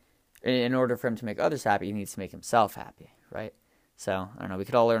happy, in order for him to make others happy, he needs to make himself happy, right? So, I don't know, we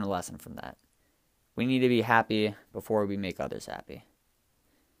could all learn a lesson from that. We need to be happy before we make others happy.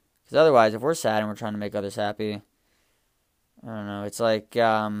 Because otherwise, if we're sad and we're trying to make others happy, I don't know, it's like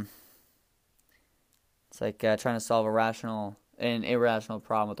trying to solve an irrational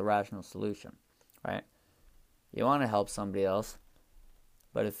problem with a rational solution, right? You want to help somebody else,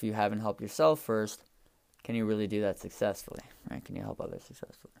 but if you haven't helped yourself first, can you really do that successfully, right? Can you help others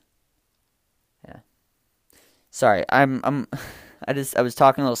successfully? Yeah. Sorry, I was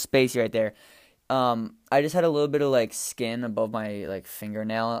talking a little spacey right there. I just had a little bit of like skin above my like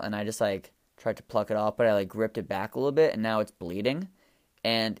fingernail, and I just like tried to pluck it off, but I like gripped it back a little bit, and now it's bleeding,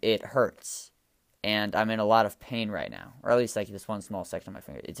 and it hurts, and I'm in a lot of pain right now, or at least like this one small section of my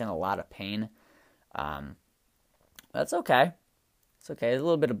finger. It's in a lot of pain. That's okay. It's okay. There's a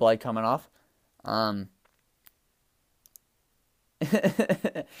little bit of blood coming off. Nah,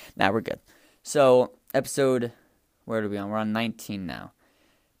 we're good. So episode, where are we on? We're on 19 now.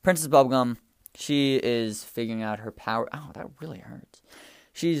 Princess Bubblegum. She is figuring out her power. Oh, that really hurts.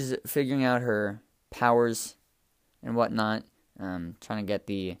 She's figuring out her powers and whatnot. Trying to get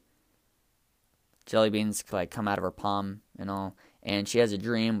the jelly beans to like come out of her palm and all. And she has a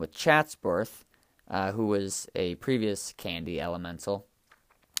dream with Chatsworth, who was a previous candy elemental,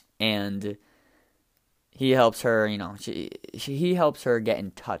 and he helps her. You know, he helps her get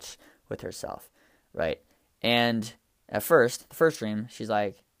in touch with herself, right? And at first, the first dream, she's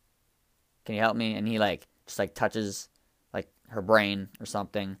like, can you help me? And he like just like touches like her brain or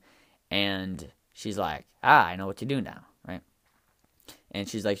something, and she's like, I know what to do now, right? And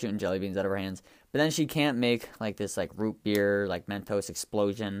she's like shooting jelly beans out of her hands, but then she can't make like this like root beer like Mentos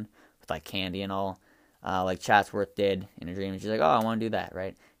explosion with like candy and all, like Chatsworth did in a dream. And she's like, oh, I want to do that,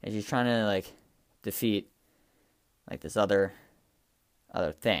 right? And she's trying to like defeat like this other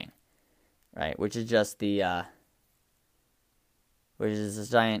thing, right? Which is just the which is this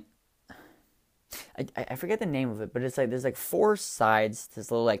giant. I forget the name of it, but it's like there's like 4 sides to this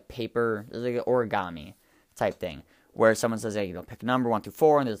little like paper, there's like an origami type thing where someone says, hey, pick a number 1 through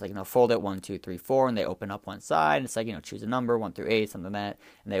 4, and there's like, fold it 1, 2, 3, 4, and they open up one side, and it's like, choose a number 1 through 8, something like that,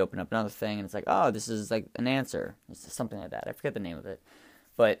 and they open up another thing, and it's like, oh, this is like an answer, it's something like that. I forget the name of it,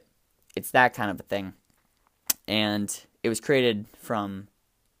 but it's that kind of a thing, and it was created from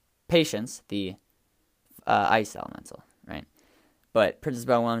Patience, the ice elemental, right? But Princess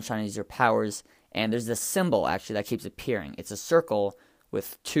Bubblegum is trying to use her powers. And there's this symbol, actually, that keeps appearing. It's a circle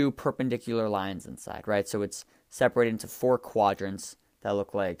with 2 perpendicular lines inside, right? So it's separated into 4 quadrants that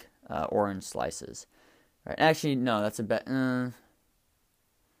look like orange slices. Right? Actually, no, that's a bit.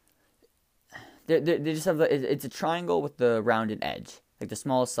 They just have it's a triangle with the rounded edge. Like the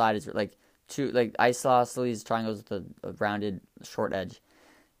smallest side is like 2 like isosceles triangles with a rounded short edge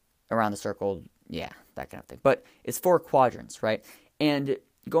around the circle. Yeah, that kind of thing. But it's 4 quadrants, right? And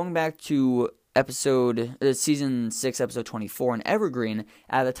going back to season 6, episode 24 in Evergreen,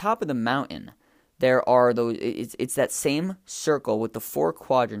 at the top of the mountain, there are those. It's that same circle with the 4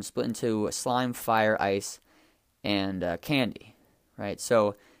 quadrants split into slime, fire, ice, and candy, right?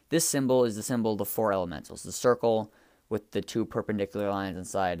 So this symbol is the symbol of the 4 elementals, the circle with the 2 perpendicular lines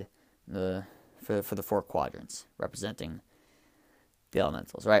inside for the 4 quadrants representing the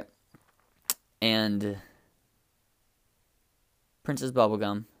elementals, right? And Princess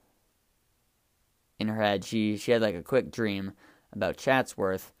Bubblegum, in her head, she had like a quick dream about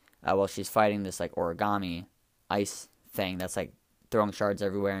Chatsworth while she's fighting this like origami ice thing that's like throwing shards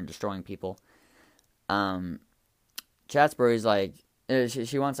everywhere and destroying people. Chatsbury's like,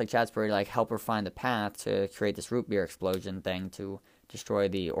 she wants like Chatsbury to like help her find the path to create this root beer explosion thing to destroy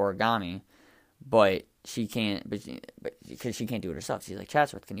the origami, but she can't, because she can't do it herself. She's like,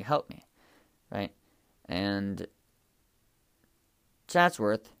 Chatsworth, can you help me, right? And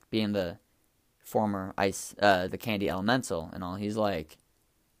Chatsworth, being the former the candy elemental and all, he's like,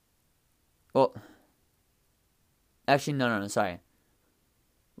 well, actually, no, sorry.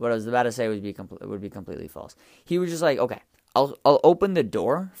 What I was about to say would be completely false. He was just like, okay, I'll open the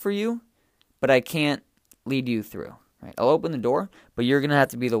door for you, but I can't lead you through. Right? I'll open the door, but you're gonna have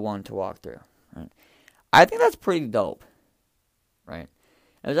to be the one to walk through. Right? I think that's pretty dope. Right?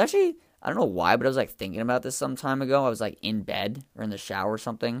 It was actually, I don't know why, but I was like thinking about this some time ago. I was like in bed or in the shower or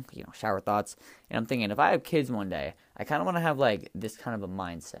something, shower thoughts, and I'm thinking if I have kids one day, I kind of want to have like this kind of a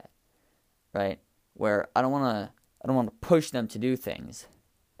mindset, right? Where I don't want to push them to do things.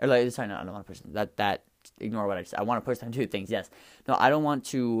 Or like, sorry, no, I don't want to push them. That ignore what I said. I want to push them to do things. Yes. No, I don't want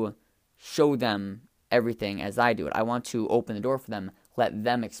to show them everything as I do it. I want to open the door for them, let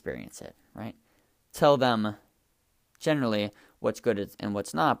them experience it, right? Tell them generally what's good and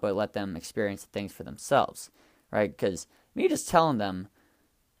what's not, but let them experience the things for themselves, right? Because me just telling them,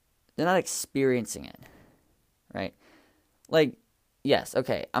 they're not experiencing it, right? Like, yes,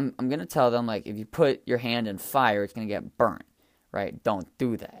 okay, I'm going to tell them, like, if you put your hand in fire, it's going to get burnt. Right? Don't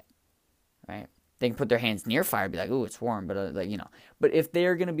do that. Right? They can put their hands near fire and be like, "Ooh, it's warm," but But if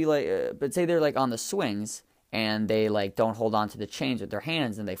they're gonna be like, but say they're like on the swings and they like don't hold on to the chains with their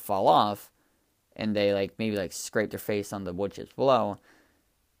hands and they fall off, and they like maybe like scrape their face on the wood chips below.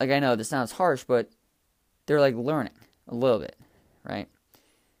 Like, I know this sounds harsh, but they're like learning a little bit, right?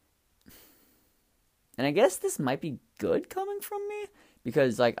 And I guess this might be good coming from me.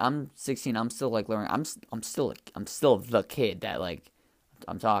 Because like I'm 16, I'm still like learning. I'm still the kid that like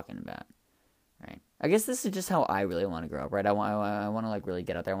I'm talking about, right? I guess this is just how I really want to grow up, right? I want to like really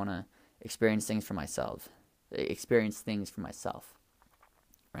get out there. I want to experience things for myself,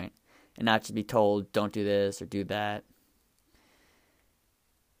 right? And not just be told don't do this or do that.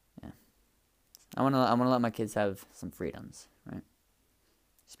 Yeah, I want to let my kids have some freedoms, right?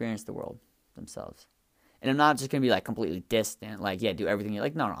 Experience the world themselves. And I'm not just going to be, like, completely distant, like, yeah, do everything. You're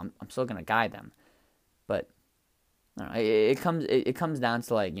like, no, I'm still going to guide them. But, I don't know, it comes down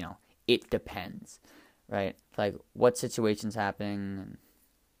to, like, it depends, right? Like, what situation's happening, and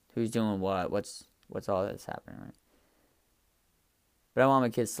who's doing what's all that's happening, right? But I want my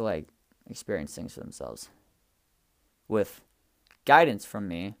kids to, like, experience things for themselves. With guidance from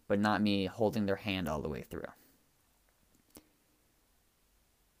me, but not me holding their hand all the way through.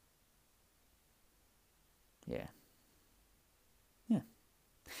 Yeah.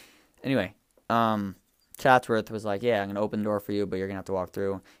 Anyway, Chatsworth was like, yeah, I'm going to open the door for you, but you're going to have to walk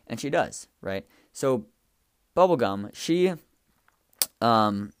through. And she does, right? So, Bubblegum, she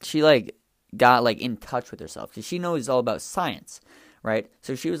like, got, like, in touch with herself. Because she knows all about science, right?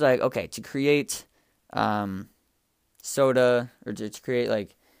 So she was like, okay, to create, soda, or to create,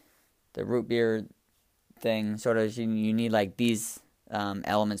 like, the root beer thing, soda, you need, like, these,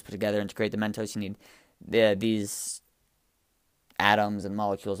 elements put together. And to create the Mentos, you need these atoms and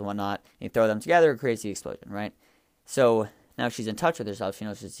molecules and whatnot, and you throw them together, it creates the explosion, right? So now she's in touch with herself, she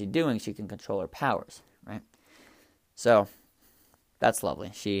knows what she's doing, she can control her powers, right? So that's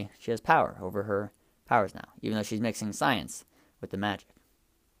lovely. She has power over her powers now, even though she's mixing science with the magic.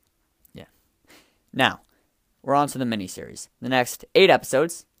 Yeah. Now, we're on to the miniseries. The next 8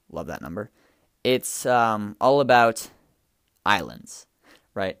 episodes, love that number, it's all about islands,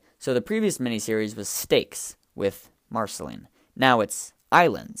 right? So the previous miniseries was Stakes with Marceline. Now it's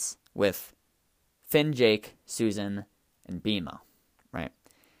Islands with Finn, Jake, Susan, and BMO, right?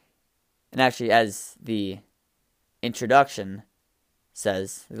 And actually, as the introduction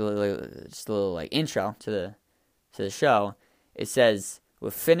says, just a little like intro to the show, it says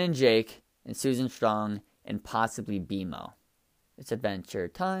with Finn and Jake and Susan Strong and possibly BMO. It's adventure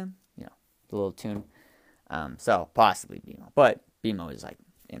time, the little tune. So possibly BMO, but BMO is like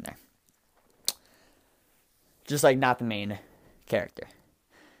in there. Just like not the main character.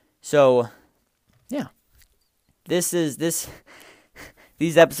 So, yeah. These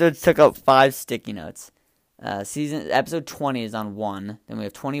episodes took up 5 sticky notes. Episode 20 is on one. Then we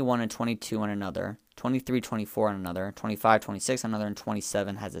have 21 and 22 on another. 23, 24 on another. 25, 26 on another. And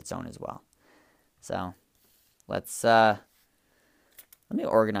 27 has its own as well. So, let me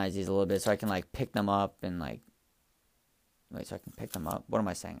organize these a little bit so I can, like, pick them up and, like... Wait, so I can pick them up. What am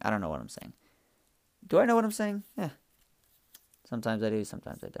I saying? I don't know what I'm saying. Do I know what I'm saying? Yeah. Sometimes I do,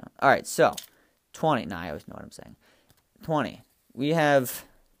 sometimes I don't. Alright, so, 20. Nah, I always know what I'm saying. 20. We have...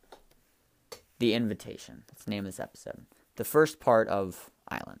 The Invitation. That's the name of this episode. The first part of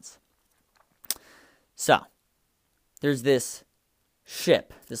Islands. So, there's this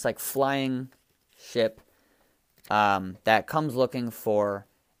ship, this like flying ship that comes looking for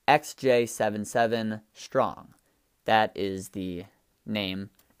XJ77 Strong. That is the name,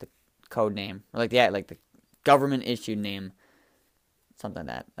 the code name, or like the government issued name, something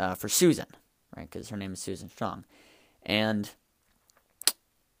like that, for Susan, right? Because her name is Susan Strong. And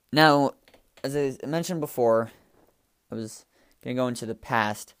now, as I mentioned before, I was going to go into the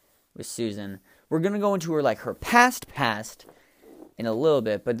past with Susan. We're going to go into her past in a little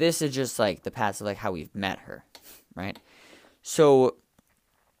bit, but this is just like the past of like how we've met her, right? So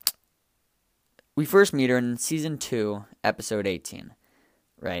we first meet her in season 2, episode 18,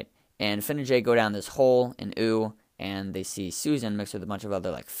 right? And Finn and Jake go down this hole in Ooh, and they see Susan mixed with a bunch of other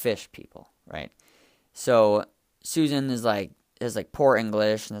like fish people, right? So Susan is like has like poor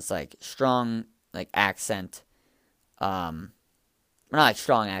English and it's like strong like accent, not like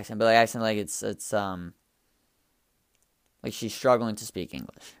strong accent, but like accent like it's like she's struggling to speak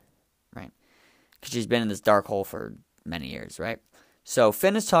English, right? Because she's been in this dark hole for many years, right? So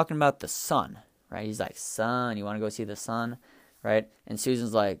Finn is talking about the sun, right? He's like, "Son, you want to go see the sun?" Right? And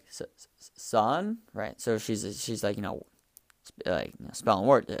Susan's like, "Sun?" Right? So she's like, spelling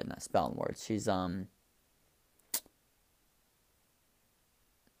words, not spelling words. She's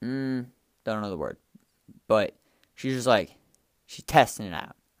don't know the word, but she's just like, she's testing it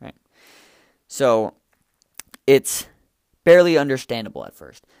out, right? So it's barely understandable at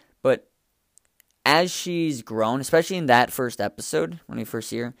first, but as she's grown, especially in that first episode when we first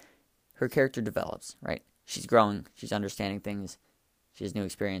see her, her character develops, right? She's growing, she's understanding things, she has new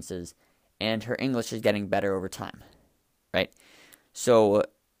experiences, and her English is getting better over time, right? So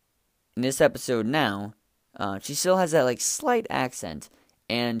in this episode now, she still has that like slight accent.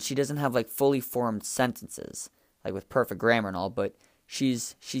 And she doesn't have like fully formed sentences, like with perfect grammar and all, but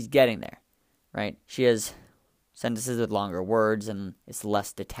she's getting there, right? She has sentences with longer words and it's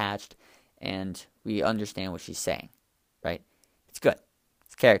less detached, and we understand what she's saying, right? It's good.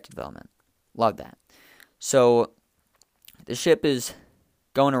 It's character development. Love that. So the ship is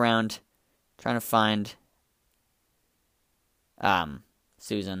going around trying to find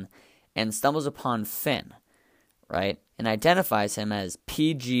Susan and stumbles upon Finn, right? And identifies him as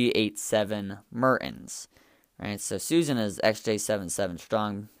PG-87 Mertens, right? So Susan is XJ77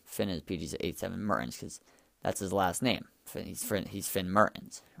 Strong, Finn is PG-87 Mertens, because that's his last name. He's Finn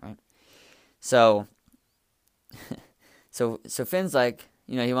Mertens, right? So Finn's like,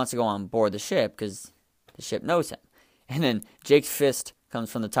 he wants to go on board the ship because the ship knows him. And then Jake's fist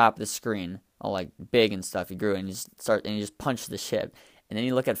comes from the top of the screen, all like big and stuff. He grew and he just punched the ship. And then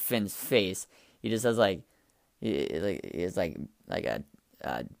you look at Finn's face. He just has like. It's like a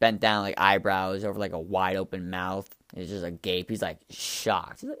bent down like eyebrows over like a wide open mouth. It's just a gape. He's like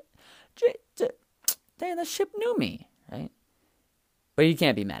shocked. He's like, damn, that ship knew me, right? But you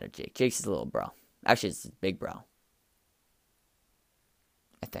can't be mad at Jake. Jake's his little bro. Actually, it's his big bro.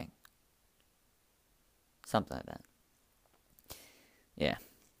 I think. Something like that. Yeah.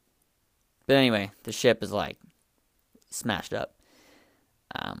 But anyway, the ship is like smashed up.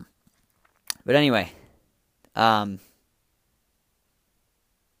 But anyway.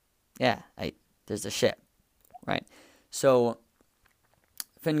 There's a ship, right? So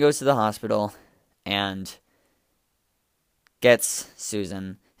Finn goes to the hospital and gets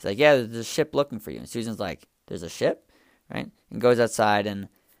Susan. He's like, "Yeah, there's a ship looking for you." And Susan's like, "There's a ship?" Right? And goes outside and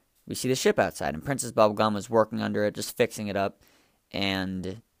we see the ship outside. And Princess Bubblegum is working under it, just fixing it up.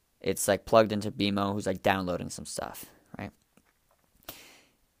 And it's like plugged into BMO, who's like downloading some stuff, right?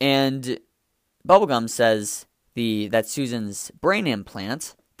 And Bubblegum says that Susan's brain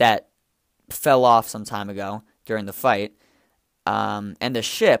implant that fell off some time ago during the fight, and the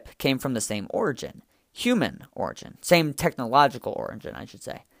ship came from the same origin, human origin, same technological origin, I should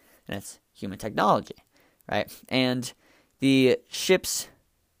say, and it's human technology, right? And the ship's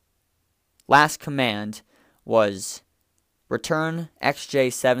last command was return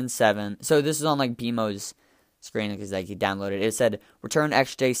XJ77. So this is on like BMO's screen because like he downloaded it. It said return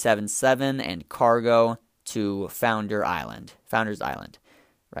XJ77 and cargo to Founder's Island,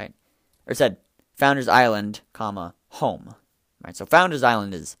 right? Or it said Founders Island, comma, home. Right? So Founders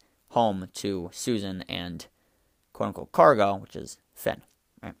Island is home to Susan and quote-unquote cargo, which is Finn.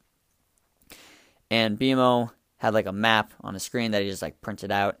 Right? And BMO had like a map on the screen that he just like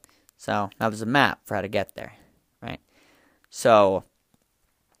printed out. So now there's a map for how to get there. Right? So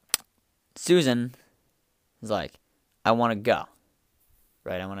Susan is like, I want to go.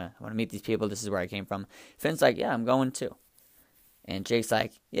 Right? I want to meet these people. This is where I came from. Finn's like, yeah, I'm going too. And Jake's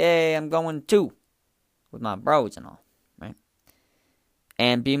like, yay, I'm going too. With my bros and all. Right?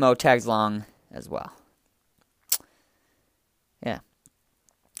 And BMO tags along as well. Yeah.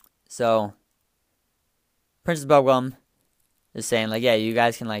 So Princess Bubblegum is saying, like, yeah, you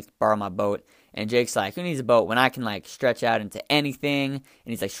guys can, like, borrow my boat. And Jake's like, who needs a boat when I can, like, stretch out into anything? And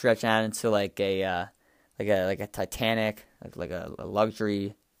he's, like, stretching out into, like, a Titanic, like a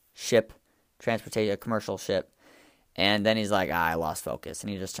luxury ship, transportation, a commercial ship. And then he's like, I lost focus. And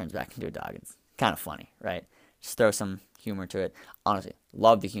he just turns back into a dog. It's kind of funny, right? Just throw some humor to it. Honestly,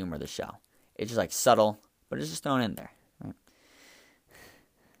 love the humor of the show. It's just, like, subtle, but it's just thrown in there, right?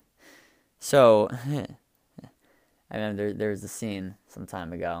 So I remember there was a scene some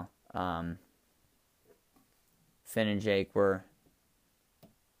time ago. Finn and Jake were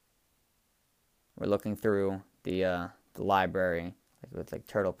looking through the library, like with like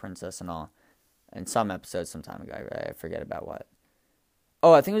Turtle Princess and all, in some episodes some time ago. I forget about what.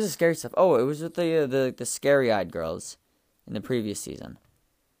 Oh, I think it was the scary stuff. Oh, it was with the scary-eyed girls in the previous season.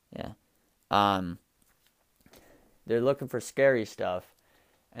 Yeah. They're looking for scary stuff,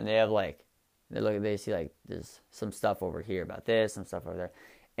 and they have like. They see like there's some stuff over here about this, some stuff over there,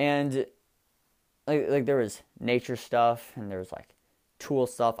 and like there was nature stuff and there was like tool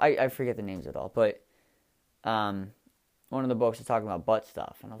stuff. I forget the names of it all, but one of the books was talking about butt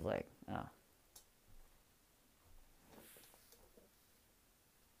stuff, and I was like, oh,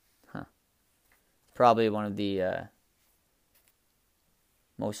 huh. Probably one of the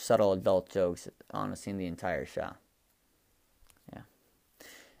most subtle adult jokes, honestly, in the entire show. Yeah.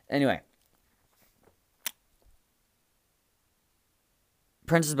 Anyway.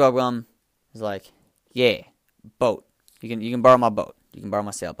 Princess Bubblegum is like, yeah, boat. You can borrow my boat. You can borrow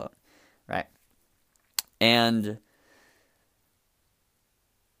my sailboat, right? And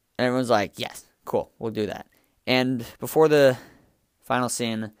everyone's like, yes, cool, we'll do that. And before the final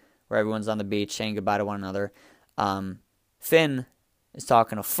scene where everyone's on the beach saying goodbye to one another, Finn is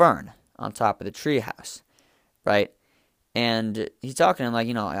talking to Fern on top of the treehouse, right? And he's talking to him like,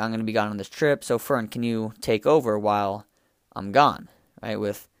 I'm going to be gone on this trip, so Fern, can you take over while I'm gone? Right,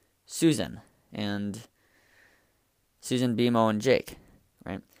 with Susan, BMO, and Jake,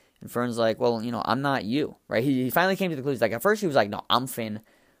 right? And Fern's like, well, I'm not you, right? He finally came to the conclusion. Like, at first he was like, no, I'm Finn,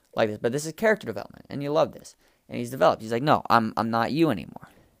 like this, but this is character development, and you love this. And he's developed. He's like, no, I'm not you anymore,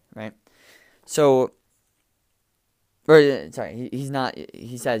 right? So, he's not,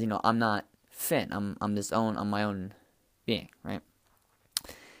 he says, I'm not Finn. I'm my own being, right?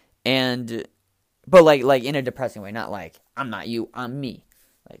 And, but like in a depressing way, not like, I'm not you, I'm me.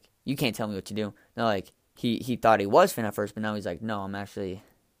 Like, you can't tell me what to do. No, like, he thought he was Finn at first, but now he's like, no, I'm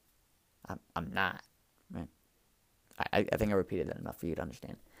not. Right? I think I repeated that enough for you to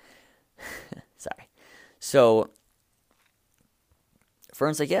understand. Sorry. So,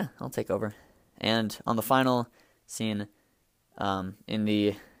 Fern's like, yeah, I'll take over. And on the final scene, on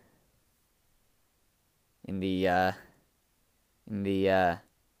the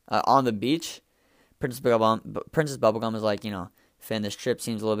beach, Princess Bubblegum is like, Finn, this trip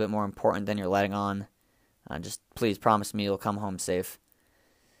seems a little bit more important than you're letting on. Just please promise me you'll come home safe.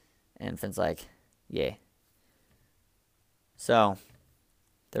 And Finn's like, yeah. So,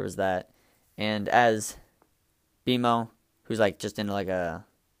 there was that. And as BMO, who's like just in like a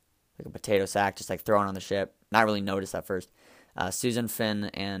potato sack, just like thrown on the ship, not really noticed at first, Susan,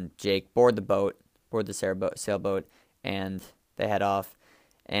 Finn, and Jake board the sailboat, and they head off.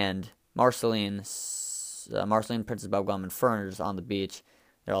 And Marceline, Princess Bubblegum, and Fern are just on the beach.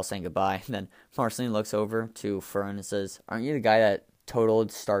 They're all saying goodbye. And then Marceline looks over to Fern and says, aren't you the guy that totaled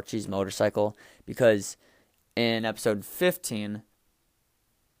Starchy's motorcycle? Because in episode 15,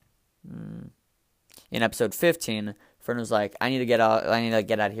 Fern was like, I need to get out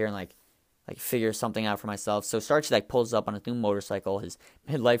of here and like figure something out for myself. So Starchy like pulls up on his new motorcycle, his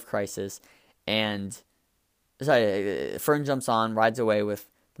midlife crisis, and Fern jumps on, rides away with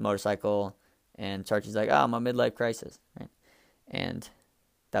the motorcycle, and Starchy's like, oh, my midlife crisis, right? And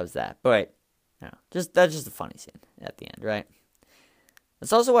that was that. But that's just a funny scene at the end, right?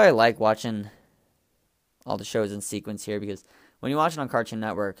 That's also why I like watching all the shows in sequence here, because when you watch it on Cartoon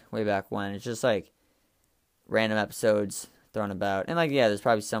Network way back when, it's just like random episodes thrown about. And, like, yeah, there's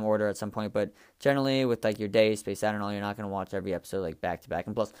probably some order at some point, but generally with, like, your day spaced out and all, you're not going to watch every episode, like, back-to-back.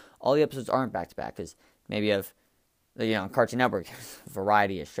 And plus, all the episodes aren't back-to-back because maybe you have, you know, Cartoon Network,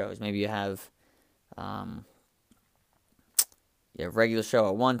 variety of shows. Maybe you have regular show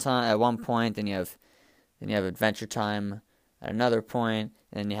at one point, then you have Adventure Time at another point,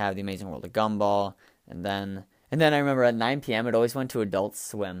 and then you have The Amazing World of Gumball, and then I remember at 9 p.m. it always went to Adult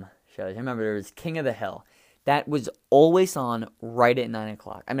Swim shows. I remember there was King of the Hill. That was always on right at 9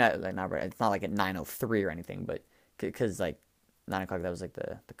 o'clock. I mean, not right. It's not like at 9:03 or anything, but because like 9 o'clock, that was like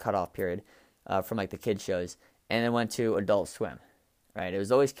the cutoff period from like the kids shows, and then went to Adult Swim. Right, it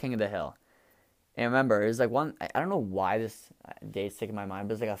was always King of the Hill. And I remember, it was like one, I don't know why this date's sticking in my mind,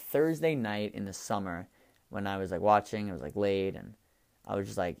 but it was like a Thursday night in the summer when I was like watching, it was like late, and I was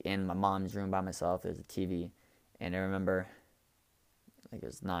just like in my mom's room by myself, there's a TV, and I remember, like it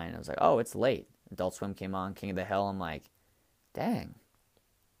was 9, I was like, oh, it's late. Adult Swim came on, King of the Hill, I'm like, dang,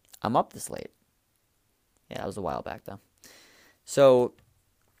 I'm up this late. Yeah, that was a while back though. So,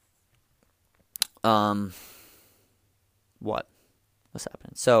 what's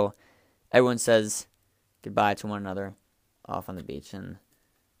happening? So, everyone says goodbye to one another off on the beach, and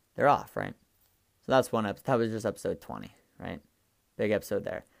they're off, right? So that's one episode. That was just episode 20, right? Big episode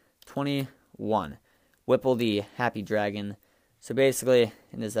there. 21. Whipple the Happy Dragon. So basically,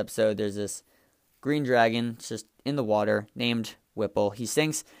 in this episode, there's this green dragon just in the water named Whipple. He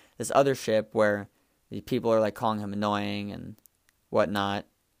sinks this other ship where the people are like calling him annoying and whatnot.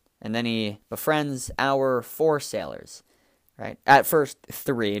 And then he befriends our 4 sailors. Right. At first,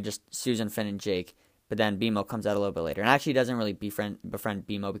 3, just Susan, Finn, and Jake. But then BMO comes out a little bit later. And actually, he doesn't really befriend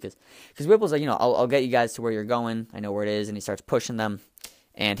BMO because Whipple's like, you know, I'll get you guys to where you're going. I know where it is. And he starts pushing them.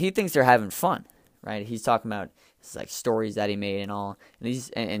 And he thinks they're having fun. Right. He's talking about his, like, stories that he made and all.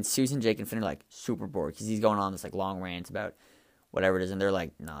 And Susan, Jake, and Finn are like super bored because he's going on this like long rant about whatever it is. And they're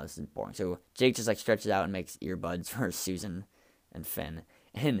like, no, this is boring. So Jake just like stretches out and makes earbuds for Susan and Finn.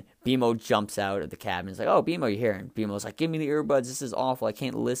 And BMO jumps out of the cabin. He's like, oh, BMO, you're here. And BMO's like, give me the earbuds. This is awful. I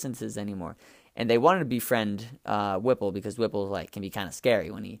can't listen to this anymore. And they wanted to befriend Whipple because Whipple like can be kind of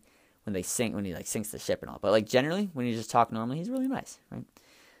scary when he like sinks the ship and all. But like generally, when you just talk normally, he's really nice, right?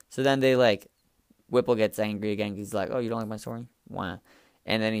 So then they like Whipple gets angry again. He's like, oh, you don't like my story? Why?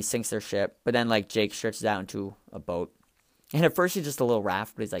 And then he sinks their ship. But then like Jake stretches out into a boat. And at first he's just a little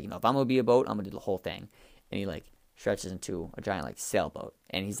raft, but he's like, you know, if I'm gonna be a boat, I'm gonna do the whole thing. And he like stretches into a giant like sailboat,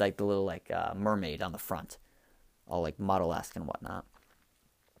 and he's like the little like mermaid on the front, all like model-esque and whatnot.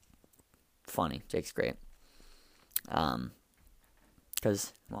 Funny, Jake's great.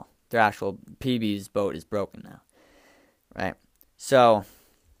 Because well, their actual PB's boat is broken now, right? So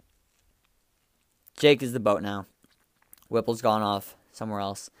Jake is the boat now. Whipple's gone off somewhere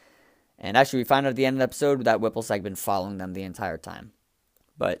else, and actually we find out at the end of the episode that Whipple's like been following them the entire time,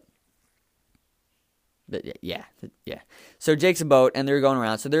 but yeah. So Jake's a boat, and they're going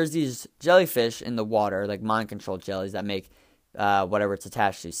around. So there's these jellyfish in the water, like mind-controlled jellies that make whatever it's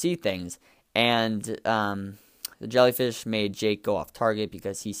attached to see things. And the jellyfish made Jake go off target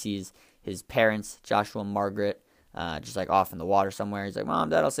because he sees his parents, Joshua and Margaret, just like off in the water somewhere. He's like, Mom,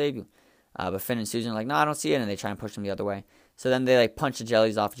 Dad, I'll save you. But Finn and Susan are like, no, I don't see it. And they try and push him the other way. So then they like punch the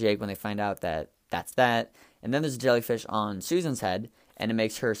jellies off Jake when they find out that that's that. And then there's a jellyfish on Susan's head, and it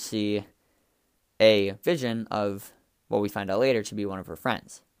makes her see a vision of what we find out later to be one of her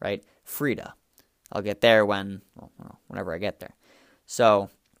friends, right? Frida. I'll get there whenever I get there.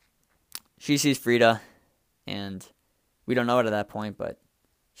 So she sees Frida, and we don't know it at that point, but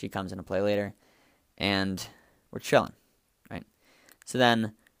she comes into play later, and we're chilling, right? So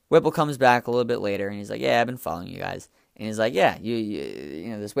then Whipple comes back a little bit later, and he's like, yeah, I've been following you guys. And he's like, yeah, you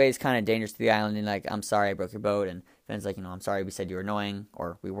know, this way is kind of dangerous to the island, and like, I'm sorry I broke your boat. And Finn's like, you know, I'm sorry we said you were annoying,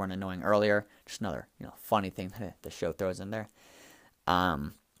 or we weren't annoying earlier. Just another, you know, funny thing that the show throws in there.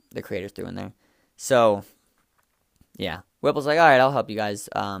 The creators threw in there. So, yeah, Whipple's like, all right, I'll help you guys.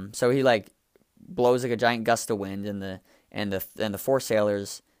 So he like blows like a giant gust of wind, and the 4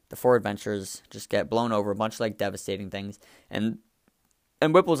 sailors, the 4 adventurers, just get blown over a bunch of like devastating things. And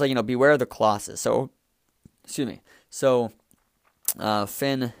Whipple's like, you know, beware of the Colossus. So, excuse me. So,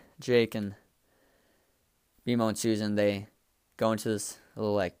 Finn, Jake, and BMO and Susan, they go into this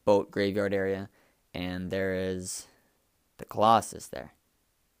little like boat graveyard area, and there is the Colossus there,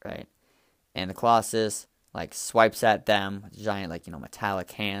 right? And the Colossus like swipes at them with a giant like, you know,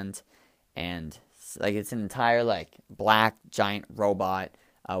 metallic hand, and like it's an entire like black giant robot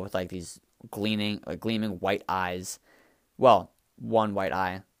with like these gleaming white eyes. Well, one white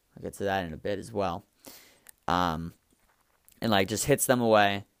eye. I'll get to that in a bit as well. And like just hits them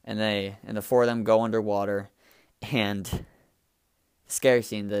away, and the 4 of them go underwater, and scary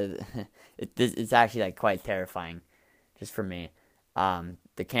scene. It's actually like quite terrifying, just for me.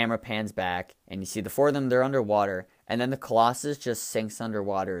 The camera pans back, and you see the four of them. They're underwater, and then the Colossus just sinks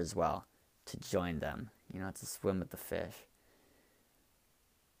underwater as well to join them. To swim with the fish.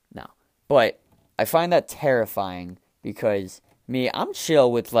 No, but I find that terrifying because I'm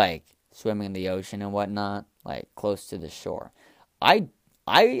chill with like swimming in the ocean and whatnot, like close to the shore. I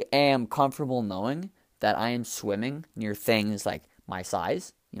am comfortable knowing that I am swimming near things like my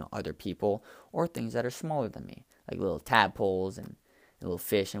size, other people, or things that are smaller than me, like little tadpoles and little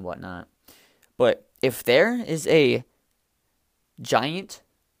fish and whatnot. But if there is a giant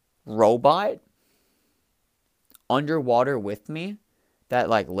robot underwater with me that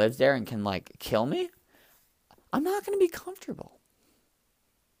like lives there and can like kill me, I'm not going to be comfortable.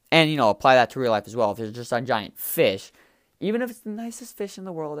 And apply that to real life as well. If there's just a giant fish, even if it's the nicest fish in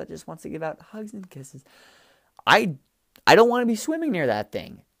the world that just wants to give out hugs and kisses, I don't want to be swimming near that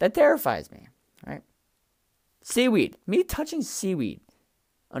thing. That terrifies me, right? Seaweed. Me touching seaweed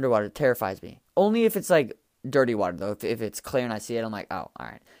underwater terrifies me. Only if it's like dirty water, though. If it's clear and I see it, I'm like, oh, all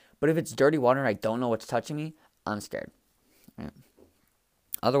right. But if it's dirty water and I don't know what's touching me, I'm scared. Right?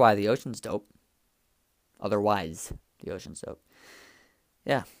 Otherwise, the ocean's dope.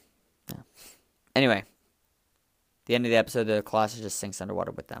 Yeah. Anyway, the end of the episode, the Colossus just sinks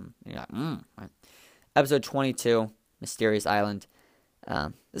underwater with them. You're like, right. Episode 22, Mysterious Island.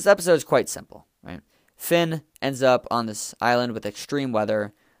 This episode is quite simple, right? Finn ends up on this island with extreme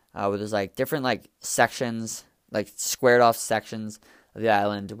weather, where there's like different like sections, like squared off sections of the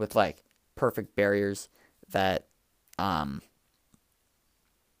island with like perfect barriers that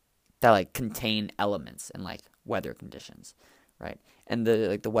like contain elements and like weather conditions, right? And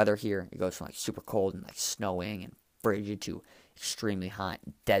the weather here, it goes from like super cold and like snowing and frigid to extremely hot,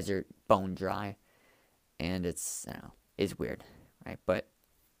 desert, bone dry, and it's weird, right? But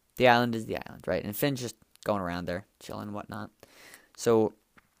the island is the island, right? And Finn's just going around there, chilling and whatnot. So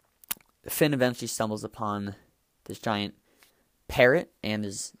Finn eventually stumbles upon this giant parrot and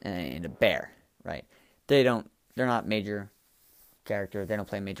a bear, right? They're not major characters. They don't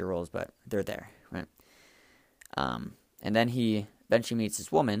play major roles, but they're there, right? And then he eventually meets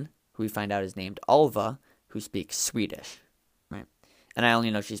this woman who we find out is named Alva, who speaks Swedish, right? And I only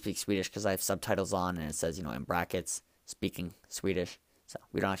know she speaks Swedish because I have subtitles on and it says, in brackets, speaking Swedish. So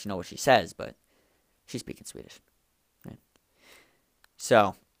we don't actually know what she says, but she's speaking Swedish, right?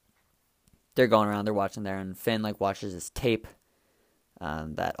 So they're going around, they're watching there, and Finn like watches this tape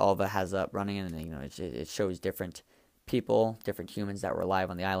that Alva has up running, and it shows different people, different humans that were alive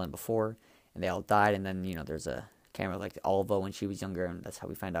on the island before, and they all died. And then there's a camera like Alva when she was younger, and that's how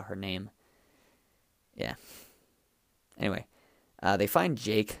we find out her name. Yeah. Anyway, they find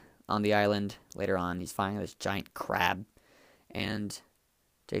Jake on the island later on. He's finding this giant crab, and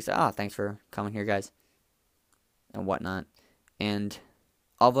Jake's like, thanks for coming here, guys, and whatnot. And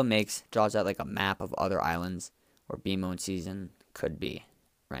Alva draws out like a map of other islands where BMO and Season could be,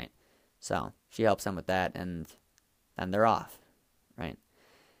 right? So she helps them with that, and then they're off, right?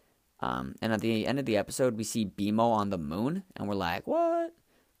 And at the end of the episode, we see BMO on the moon, and we're like, what?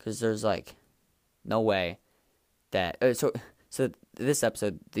 Because there's like no way that so this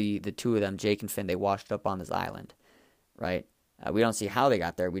episode, the two of them, Jake and Finn, they washed up on this island, right? We don't see how they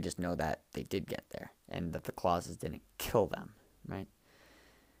got there. We just know that they did get there, and that the Colossus didn't kill them, right?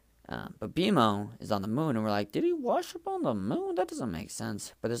 But BMO is on the moon, and we're like, did he wash up on the moon? That doesn't make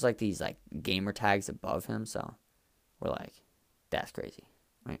sense. But there's like these like gamer tags above him, so we're like, that's crazy,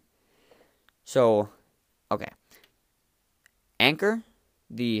 right? So, okay. Anchor,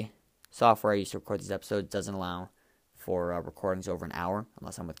 the software I used to record these episodes, doesn't allow for recordings over an hour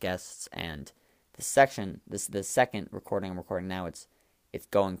unless I'm with guests. And the second recording I'm recording now, it's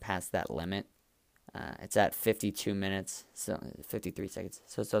going past that limit. It's at 52 minutes, so 53 seconds.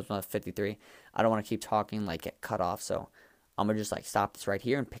 So it's about 53. I don't want to keep talking, like get cut off. So I'm gonna just like stop this right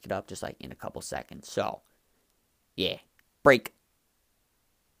here and pick it up just like in a couple seconds. So yeah, break.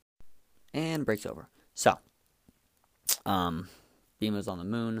 And break's over. So, BMO's on the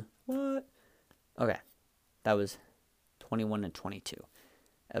moon. What? Okay. That was 21 and 22.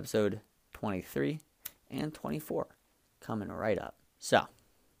 Episode 23 and 24. Coming right up. So,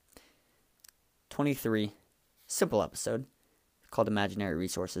 23. Simple episode. Called Imaginary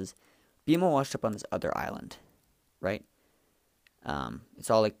Resources. BMO washed up on this other island. Right? It's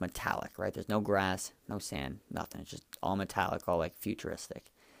all like metallic, right? There's no grass, no sand, nothing. It's just all metallic, all like futuristic.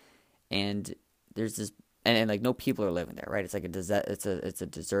 And there's this, and like no people are living there, right? It's like it's a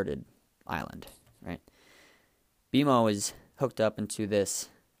deserted island, right? BMO is hooked up into this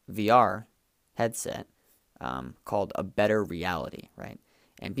VR headset called A Better Reality, right?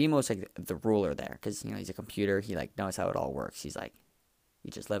 And BMO's like the ruler there because, he's a computer. He like knows how it all works. He's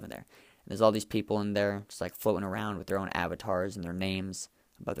just living there. And there's all these people in there just like floating around with their own avatars and their names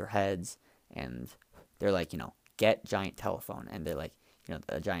above their heads. And they're like, get giant telephone. And they're like,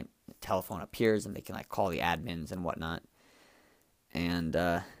 the giant telephone appears and they can like call the admins and whatnot. And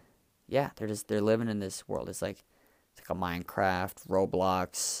they're living in this world. It's like a Minecraft,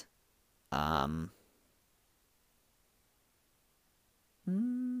 Roblox. I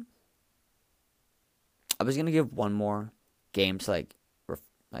was gonna give one more game to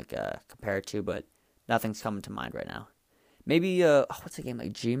compare it to, but nothing's coming to mind right now. Maybe what's a game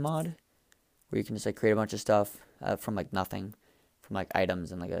like Gmod, where you can just like create a bunch of stuff from like nothing, from like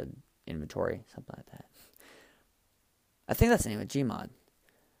items and like a inventory, something like that. I think that's the name of Gmod.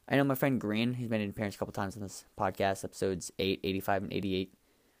 I know my friend Green, he's made an appearance a couple times on this podcast, episodes 8, 85, and 88. You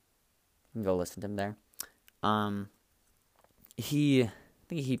can go listen to him there. I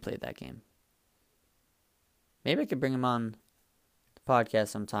think he played that game. Maybe I could bring him on the podcast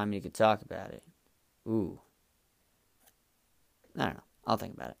sometime and you could talk about it. Ooh. I don't know. I'll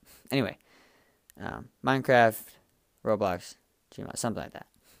think about it. Anyway, Minecraft, Roblox, Gmod, something like that.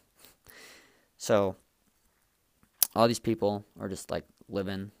 So, all these people are just like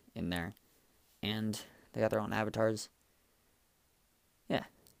living in there, and they got their own avatars. Yeah.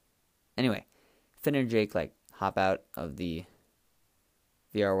 Anyway, Finn and Jake like hop out of the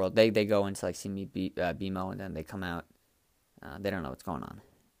VR world. They go into like see me BMO, and then they come out. They don't know what's going on,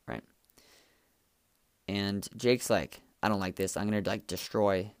 right? And Jake's like, I don't like this. I'm gonna like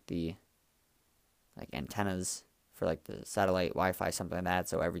destroy the like antennas for like the satellite Wi-Fi, something like that,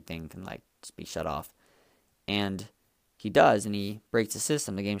 so everything can like just be shut off. And he does, and he breaks the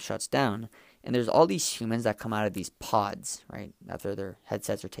system. The game shuts down, and there's all these humans that come out of these pods, right, after their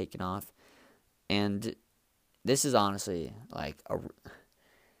headsets are taken off. And this is honestly like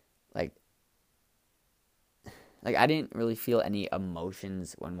I didn't really feel any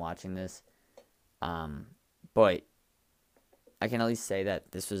emotions when watching this, but I can at least say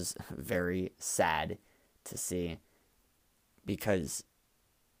that this was very sad to see, because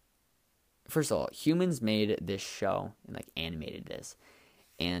first of all, humans made this show and like animated this,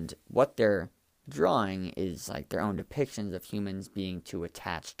 and what they're drawing is like their own depictions of humans being too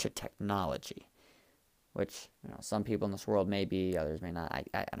attached to technology, which some people in this world may be, others may not. I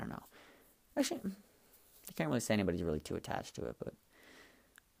don't know. Actually, I can't really say anybody's really too attached to it, but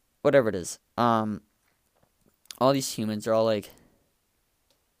whatever it is. All these humans are all like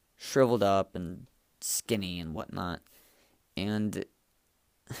shriveled up and skinny and whatnot, and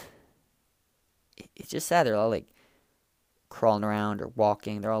it's just sad. They're all like crawling around or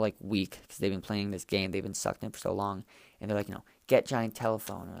walking. They're all like weak because they've been playing this game. They've been sucked in for so long, and they're like, get giant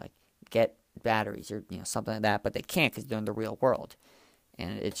telephone or like get batteries or something like that, but they can't because they're in the real world,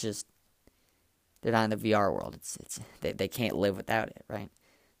 and it's just they're not in the VR world. They can't live without it, right?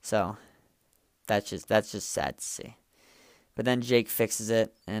 So that's just sad to see. But then Jake fixes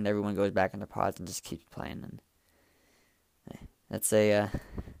it, and everyone goes back in their pods and just keeps playing. And that's a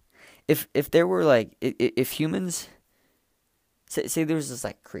if there were like if humans say there was this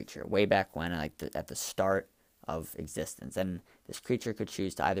like creature way back when, like at the start of existence, and this creature could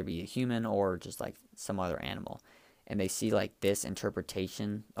choose to either be a human or just like some other animal, and they see like this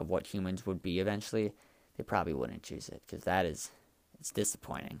interpretation of what humans would be eventually, they probably wouldn't choose it, because it's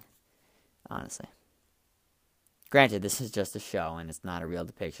disappointing, honestly. Granted, this is just a show and it's not a real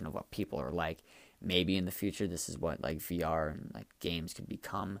depiction of what people are like. Maybe in the future this is what like VR and like games could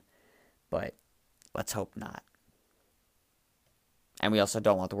become, but let's hope not. And we also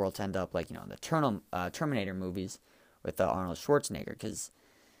don't want the world to end up like the Terminator movies with Arnold Schwarzenegger, because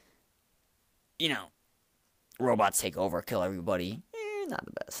robots take over, kill everybody. Not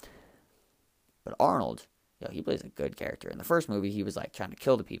the best. But Arnold, he plays a good character. In the first movie, he was like trying to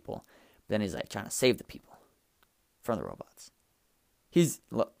kill the people, but then he's like trying to save the people from the robots.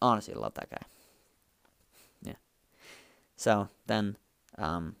 Honestly, I love that guy. Yeah. So then,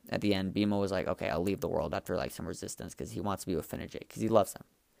 at the end, BMO was like, okay, I'll leave the world after like some resistance, because he wants to be with Finn and Jake, because he loves them.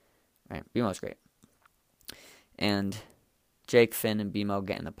 Right? BMO's great. And Jake, Finn, and BMO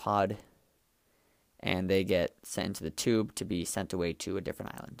get in the pod, and they get sent into the tube to be sent away to a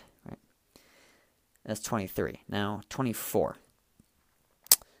different island. Right? That's 23. Now, 24.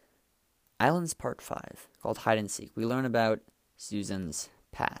 Islands Part 5, called Hide and Seek. We learn about Susan's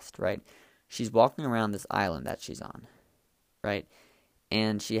past, right? She's walking around this island that she's on, right?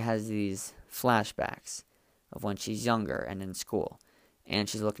 And she has these flashbacks of when she's younger and in school. And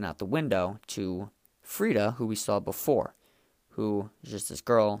she's looking out the window to Frida, who we saw before, who is just this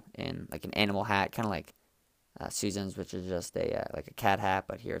girl in like an animal hat, kind of like Susan's, which is just a like a cat hat,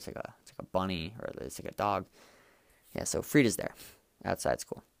 but here it's like a bunny, or it's like a dog. Yeah, so Frida's there outside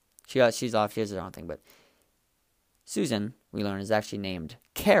school. She's off. She has her own thing, but Susan, we learn, is actually named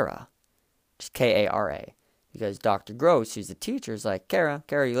Kara, just Kara, because Dr. Gross, who's the teacher, is like, Kara,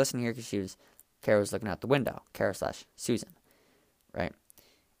 you listen here, because Kara was looking out the window. Kara/Susan, right?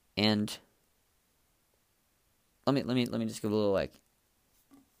 And let me just give a little like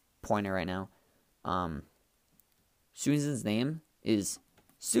pointer right now. Susan's name is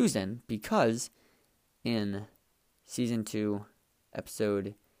Susan because in season 2,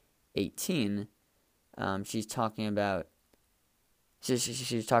 episode 18, she's talking about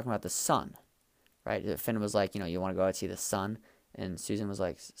she's talking about the sun, right? Finn was like, you want to go out and see the sun, and Susan was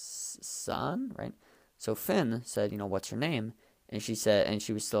like, sun, right? So Finn said, what's your name? And she said, and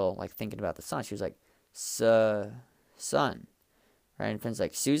she was still like thinking about the sun. She was like, sun, right? And Finn's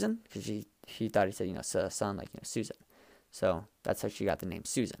like, Susan, because he thought he said, son, like, Susan. So that's how she got the name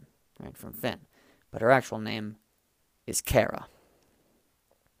Susan, right, from Finn. But her actual name is Kara.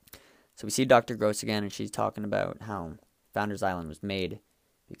 So we see Dr. Gross again, and she's talking about how Founders Island was made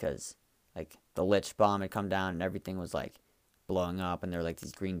because, like, the Lich bomb had come down and everything was, like, blowing up, and there were, like,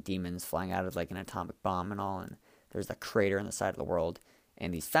 these green demons flying out of, like, an atomic bomb and all, and there's a crater on the side of the world,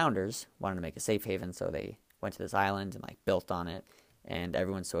 and these founders wanted to make a safe haven, so they went to this island and, like, built on it, and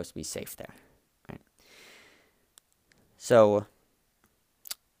everyone's supposed to be safe there, right? So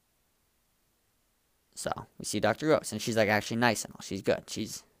we see Dr. Gross, and she's, like, actually nice and all. She's good.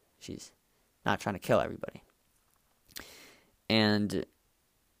 She's not trying to kill everybody. And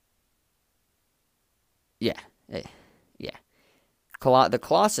yeah. The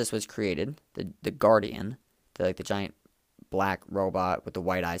Colossus was created, the Guardian, the giant black robot with the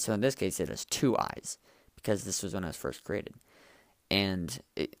white eyes. So in this case, it has 2 eyes because this was when it was first created. And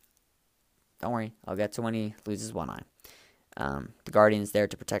don't worry, I'll get to when he loses one eye. The Guardian's there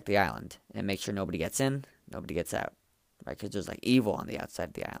to protect the island and make sure nobody gets in, nobody gets out, right? Because there's like evil on the outside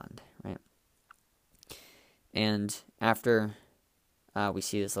of the island, right? And after we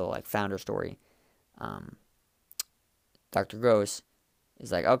see this little like founder story, Dr. Gross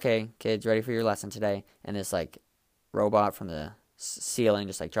is like, okay, kids, ready for your lesson today? And this like robot from the ceiling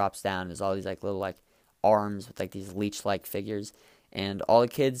just like drops down. There's all these like little like arms with like these leech-like figures, and all the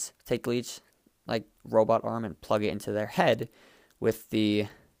kids take the leech like robot arm and plug it into their head with the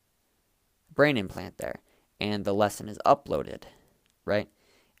brain implant there, and the lesson is uploaded, right?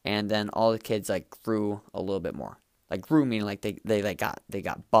 And then all the kids like grew a little bit more. Like grew meaning like they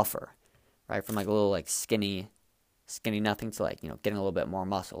got buffer, right? From like a little like skinny nothing to like, getting a little bit more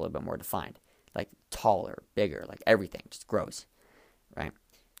muscle, a little bit more defined, like taller, bigger, like everything just grows, right?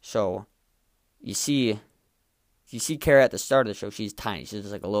 So you see Kara at the start of the show. She's tiny. She's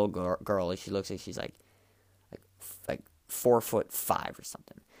just like a little girl. She looks like she's like 4'5" or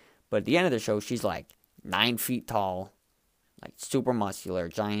something. But at the end of the show, she's like 9 feet tall, like super muscular,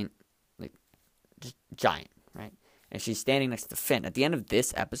 giant, like just giant, right? And she's standing next to Finn. At the end of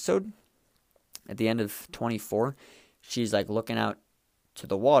this episode, at the end of 24, she's like looking out to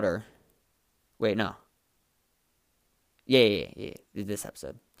the water. Wait, no. Yeah. This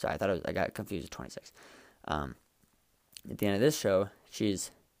episode. Sorry, I got confused with 26. At the end of this show,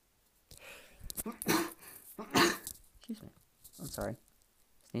 she's. Excuse me. I'm sorry.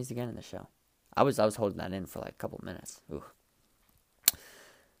 Sneezed again in the show. I was holding that in for like a couple minutes. Ooh.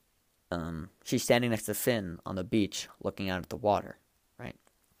 She's standing next to Finn on the beach, looking out at the water, right?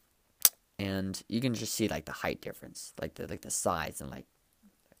 And you can just see like the height difference, like the size and like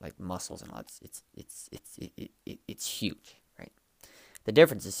muscles and all. It's huge, right? The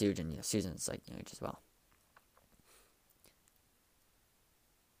difference is huge, and Susan's like huge as well.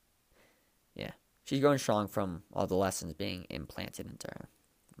 Yeah, she's going strong from all the lessons being implanted into her,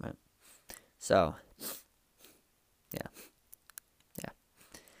 right? So, yeah.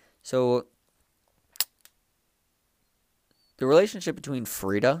 So, the relationship between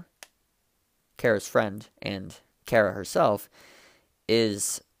Frida, Kara's friend, and Kara herself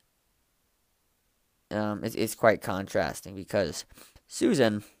is it's quite contrasting because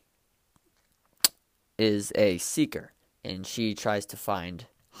Susan is a seeker, and she tries to find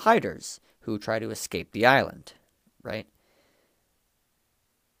hiders who try to escape the island, right?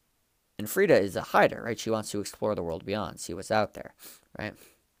 And Frida is a hider, right? She wants to explore the world beyond, see what's out there, right?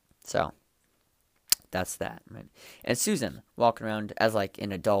 So, that's that, right? And Susan, walking around as, like,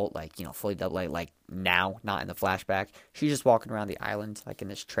 an adult, like, fully adult, like, now, not in the flashback. She's just walking around the island, like, in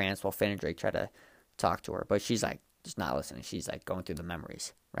this trance while Finn and Drake try to talk to her. But she's, like, just not listening. She's, like, going through the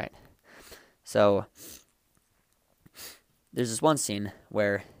memories, right? So, there's this one scene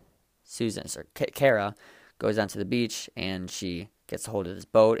where Kara goes down to the beach, and she gets a hold of this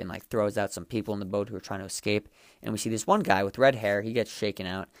boat and like throws out some people in the boat who are trying to escape. And we see this one guy with red hair. He gets shaken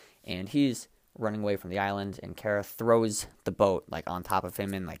out, and he's running away from the island. And Kara throws the boat like on top of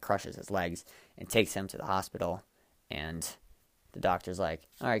him and like crushes his legs and takes him to the hospital. And the doctor's like,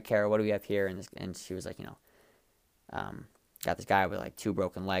 "All right, Kara, what do we have here?" And she was like, got this guy with like 2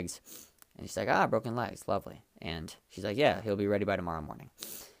 broken legs. And she's like, broken legs, lovely. And she's like, yeah, he'll be ready by tomorrow morning.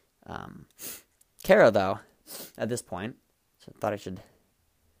 Kara, though, at this point, so I thought I should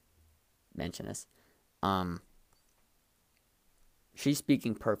mention this. She's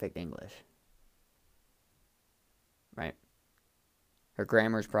speaking perfect English, right? Her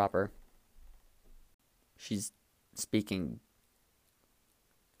grammar is proper. She's speaking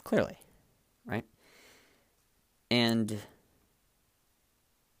clearly, right? And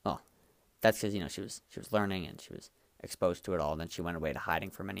that's because she was learning and she was exposed to it all. And then she went away to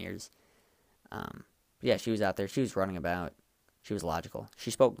hiding for many years. Yeah, she was out there. She was running about. She was logical. She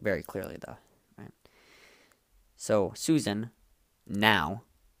spoke very clearly, though. Right. So Susan now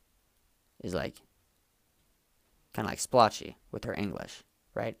is like kind of like splotchy with her English,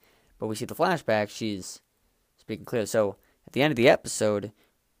 right? But we see the flashback. She's speaking clearly. So at the end of the episode,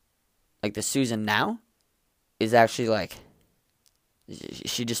 like the Susan now is actually like.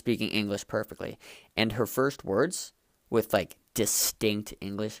 She just speaking English perfectly. And her first words with like distinct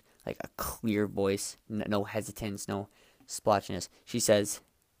English, like a clear voice, no hesitance, no splotchiness. She says,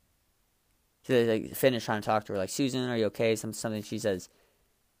 like, Finn trying to talk to her, like, Susan, are you okay? Something. She says,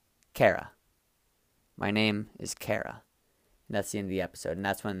 Kara. My name is Kara. And that's the end of the episode. And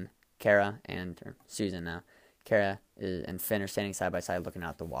that's when Kara or Susan now, and Finn are standing side by side looking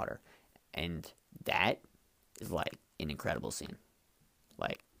out the water. And that is like an incredible scene.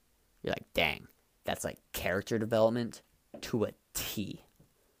 Like, you're like, dang, that's like character development to a T.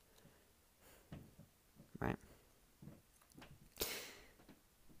 Right?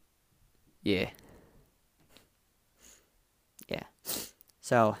 Yeah. Yeah.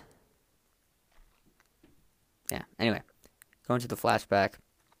 So, yeah. Anyway, going to the flashback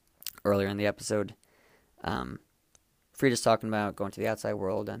earlier in the episode, Frida's talking about going to the outside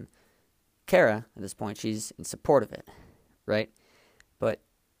world, and Kara, at this point, she's in support of it, right? But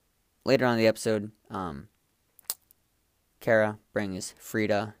later on in the episode, Kara brings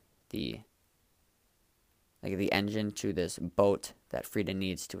Frida the engine to this boat that Frida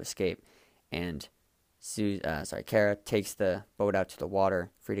needs to escape, and Kara takes the boat out to the water.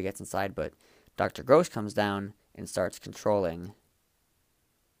 Frida gets inside, but Dr. Gross comes down and starts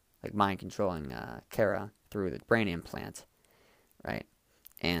mind controlling Kara through the brain implant, right?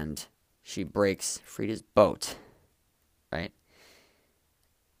 And she breaks Frida's boat, right?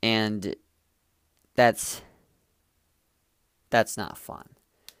 And that's not fun,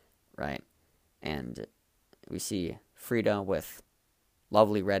 right? And we see Frida with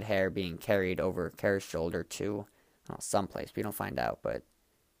lovely red hair being carried over Kara's shoulder to someplace. We don't find out, but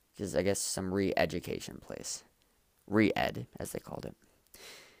just, I guess, some re-education place. Re-ed, as they called it.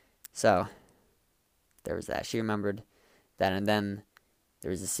 So, there was that. She remembered that, and then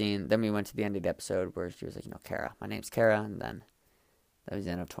there was a scene. Then we went to the end of the episode where she was like, Kara, my name's Kara, and then that was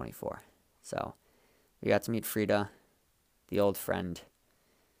the end of 24. So, we got to meet Frida, the old friend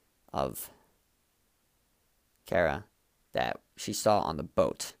of Kara that she saw on the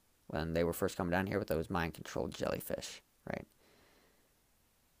boat when they were first coming down here with those mind-controlled jellyfish, right?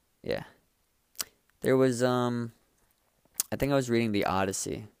 Yeah. There was, I think I was reading The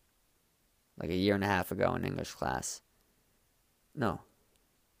Odyssey like a year and a half ago in English class. No.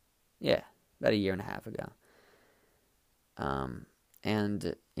 Yeah, about a year and a half ago.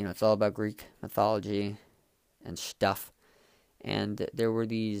 And, it's all about Greek mythology and stuff. And there were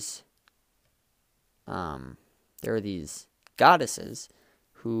these goddesses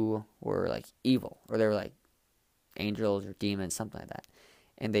who were like evil, or they were like angels or demons, something like that.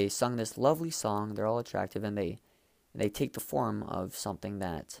 And they sung this lovely song. They're all attractive, and they take the form of something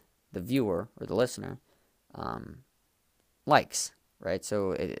that the viewer or the listener likes, right?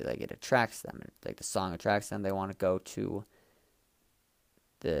 So it attracts them. Like the song attracts them. They want to go to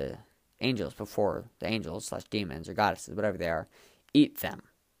the angels before the angels / demons or goddesses, whatever they are, eat them,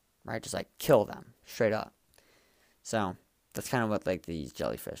 right? Just like kill them straight up. So that's kind of what like these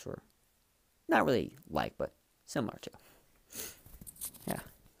jellyfish were not really like, but similar to. Yeah.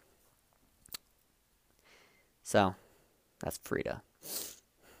 So that's Frida.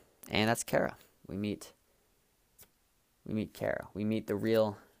 And that's Kara. We meet Kara. We meet the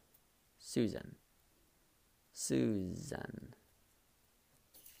real Susan.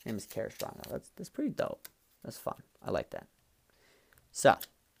 Her name is Kara Strong. That's pretty dope. That's fun. I like that. So,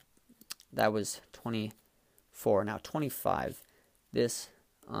 that was 24. 24. Now 25. This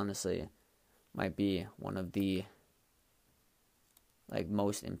honestly might be one of the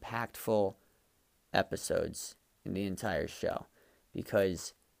most impactful episodes in the entire show,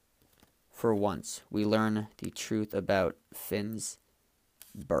 because for once we learn the truth about Finn's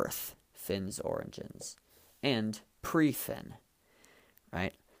birth, Finn's origins, and pre-Finn,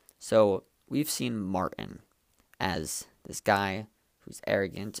 right? So we've seen Martin as this guy who's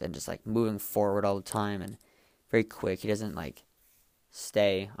arrogant and just moving forward all the time and very quick. He doesn't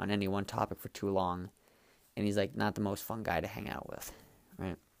stay on any one topic for too long, and he's not the most fun guy to hang out with,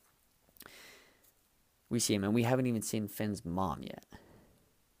 right? We see him, and we haven't even seen Finn's mom yet,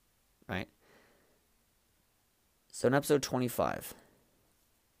 right? So in episode 25,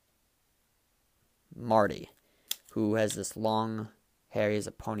 Marty, who has this long hair, he has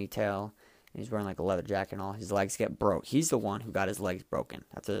a ponytail, and he's wearing a leather jacket and all, his legs get broke. He's the one who got his legs broken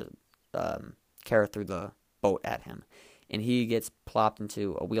after Kara threw the boat at him. And he gets plopped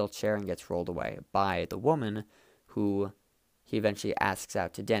into a wheelchair and gets rolled away by the woman who he eventually asks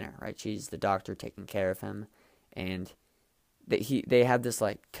out to dinner, right? She's the doctor taking care of him, and they have this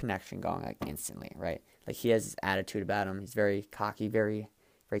connection going instantly, right? He has this attitude about him. He's very cocky, very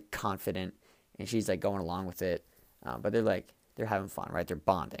very confident, and she's going along with it. But they're having fun, right? They're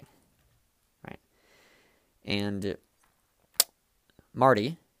bonding, right? And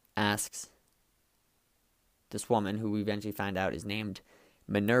Marty asks this woman, who we eventually find out is named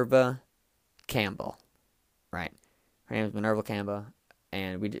Minerva Campbell, right? Her name is Minerva Campbell,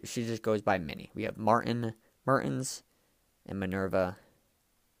 and she just goes by Minnie. We have Mertens, and Minerva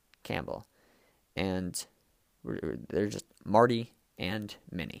Campbell, and they're just Marty and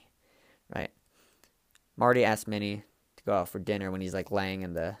Minnie, right? Marty asks Minnie to go out for dinner when he's laying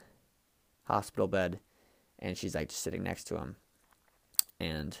in the hospital bed, and she's just sitting next to him,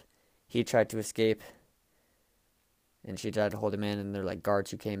 and he tried to escape, and she tried to hold him in, and they're guards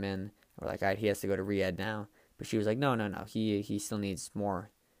who came in and were all right, he has to go to Riyadh now. But she was no, he still needs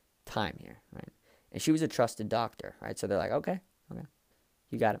more time here, right? And she was a trusted doctor, right? So they're okay,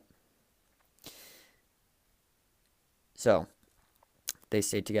 you got it. So they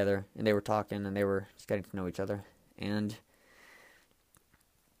stayed together, and they were talking, and they were just getting to know each other. And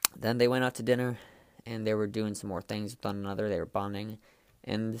then they went out to dinner, and they were doing some more things with one another. They were bonding,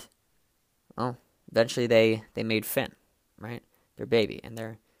 and eventually they made Finn, right? Their baby, and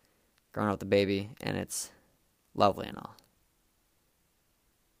they're growing up the baby, and it's lovely and all,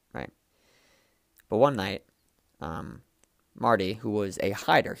 right? But one night, Marty, who was a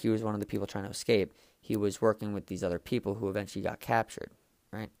hider, he was one of the people trying to escape. He was working with these other people who eventually got captured,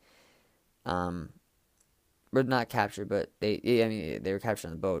 right? Or not captured, but they were captured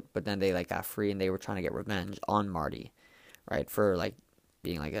on the boat, but then they got free, and they were trying to get revenge on Marty, right? For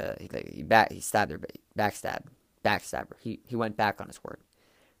being he stabbed her, backstabber. He went back on his word,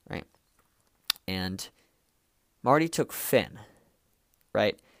 right? And Marty took Finn,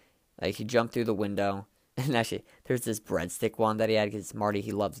 right? He jumped through the window. And actually, there's this breadstick wand that he had, because Marty,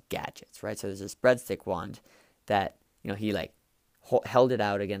 he loves gadgets, right? So there's this breadstick wand that, he held it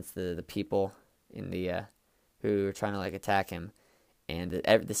out against the people in the who were trying to attack him, and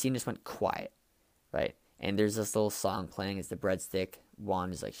the scene just went quiet, right? And there's this little song playing as the breadstick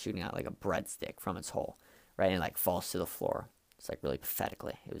wand is shooting out a breadstick from its hole, right? And falls to the floor. It's really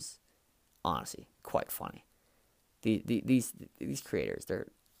pathetically. It was honestly quite funny. These creators, they're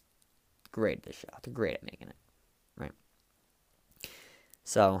great at this show. They're great at making it, right?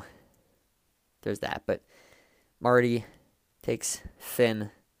 So there's that. But Marty takes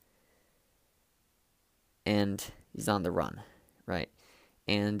Finn, and he's on the run, right?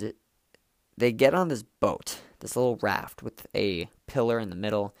 And they get on this boat, this little raft with a pillar in the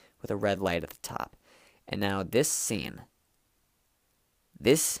middle with a red light at the top. And now this scene,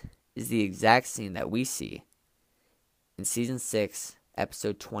 this is the exact scene that we see in season 6,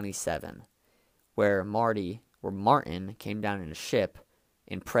 episode 27, where Martin came down in a ship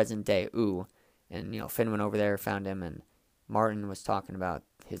in present day Ooo, and Finn went over there, found him, and Martin was talking about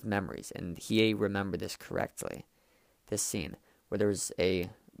his memories, and he remembered this correctly. This scene where there was a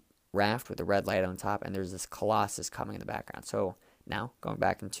raft with a red light on top, and there's this colossus coming in the background. So now going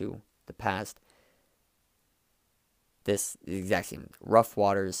back into the past, this exact scene, rough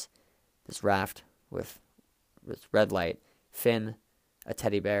waters, this raft with this red light, Finn, a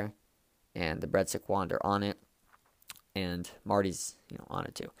teddy bear, and the breadstick wand are on it, and Marty's on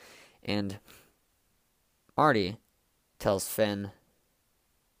it too. And Marty tells Finn,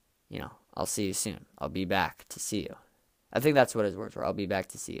 I'll see you soon. I'll be back to see you. I think that's what his words were. I'll be back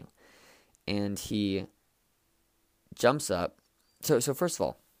to see you. And he jumps up. So first of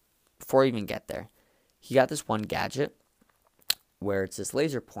all, before we even get there, he got this one gadget where it's this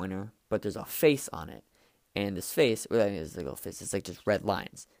laser pointer, but there's a face on it. And this face, well, it's like a little face, it's like just red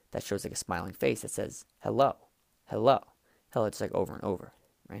lines that shows like a smiling face that says, hello, hello, hello. It's like over and over,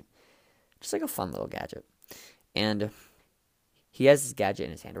 right? Just like a fun little gadget. And he has this gadget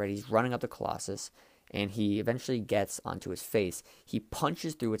in his hand, right? He's running up the Colossus, and he eventually gets onto his face. He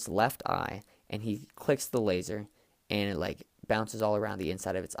punches through its left eye, and he clicks the laser, and it like bounces all around the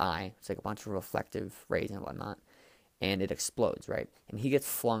inside of its eye. It's like a bunch of reflective rays and whatnot, and it explodes, right? And he gets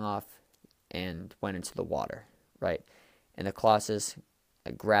flung off and went into the water, right? And the Colossus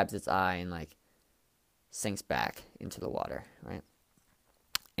like, grabs its eye and like sinks back into the water, right?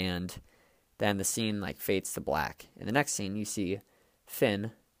 And then the scene like fades to black. In the next scene, you see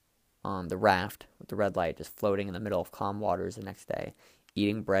Finn on the raft with the red light just floating in the middle of calm waters the next day,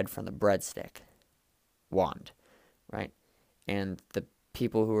 eating bread from the breadstick wand, right? And the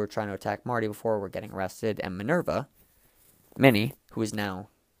people who were trying to attack Marty before were getting arrested, and Minerva, Minnie, who is now,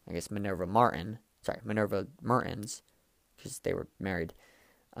 I guess, Minerva Mertens, because they were married,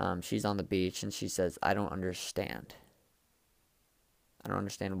 she's on the beach, and she says, I don't understand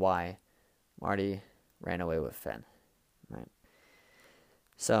why Marty ran away with Finn, right?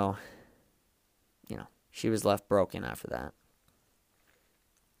 So, she was left broken after that.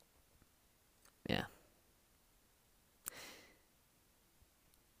 Yeah.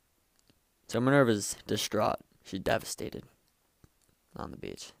 So Minerva's distraught. She's devastated on the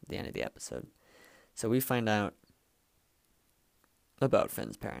beach at the end of the episode. So we find out about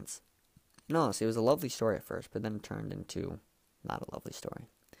Finn's parents. No, see, it was a lovely story at first, but then it turned into not a lovely story.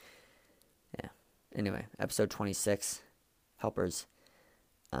 Yeah. Anyway, episode 26, Helpers.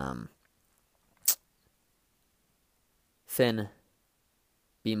 Finn,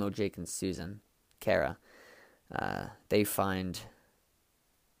 BMO, Jake, and Susan, Kara, they find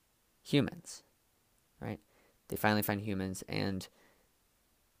humans, right? They finally find humans, and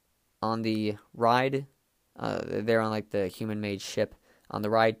on the ride, they're on like the human-made ship. On the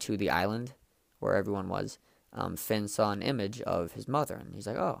ride to the island where everyone was, Finn saw an image of his mother, and he's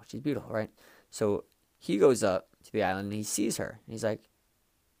like, oh, she's beautiful, right? So he goes up to the island, and he sees her, and he's like,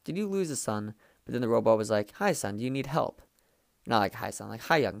 did you lose a son? But then the robot was like, hi, son, do you need help? Not like, hi, son, like,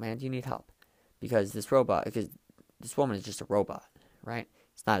 hi, young man, do you need help? Because this woman is just a robot, right?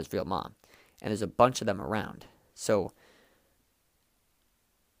 It's not his real mom. And there's a bunch of them around. So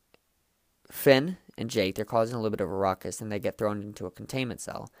Finn and Jake, they're causing a little bit of a ruckus, and they get thrown into a containment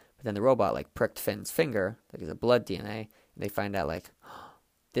cell. But then the robot, like, pricked Finn's finger, like, it's a blood DNA, and they find out, like,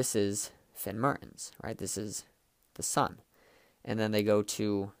 this is Finn Mertens, right? This is the son. And then they go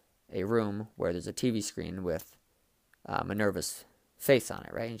to a room where there's a TV screen with Minerva's face on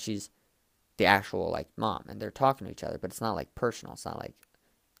it, right? And she's the actual, like, mom. And they're talking to each other, but it's not, like, personal. It's not, like,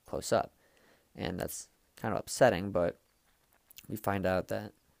 close up. And that's kind of upsetting, but we find out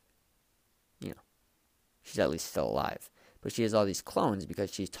that, she's at least still alive. But she has all these clones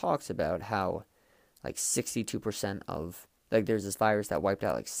because she talks about how, like, 62% of, like, there's this virus that wiped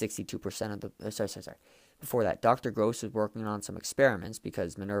out, like, 62% of the, sorry. Before that, Dr. Gross was working on some experiments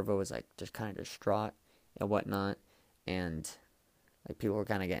because Minerva was, like, just kind of distraught and whatnot. And, like, people were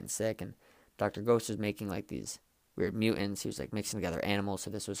kind of getting sick. And Dr. Gross was making, like, these weird mutants. He was, like, mixing together animals.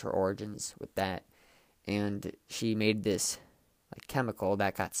 So this was her origins with that. And she made this, like, chemical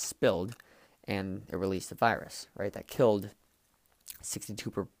that got spilled. And it released a virus, right? That killed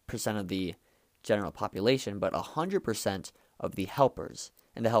 62% of the general population, but 100% of the helpers.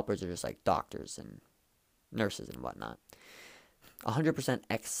 And the helpers are just, like, doctors and nurses and whatnot. 100%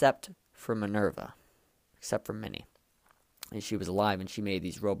 except for Minerva, except for Minnie. And she was alive, and she made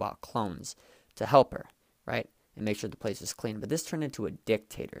these robot clones to help her, right? And make sure the place was clean. But this turned into a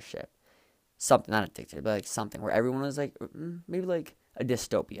dictatorship. Something, not a dictator, but like something where everyone was like, maybe like a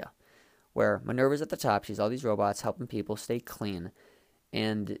dystopia. Where Minerva's at the top, she's all these robots helping people stay clean.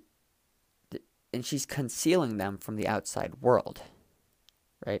 And she's concealing them from the outside world,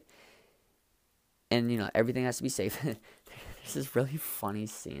 right? And, everything has to be safe. There's this really funny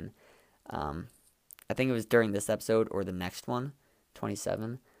scene. I think it was during this episode or the next one,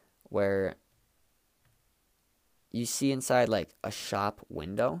 27, where you see inside, like, a shop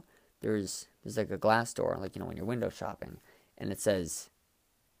window. There's like, a glass door, like, when you're window shopping. And it says,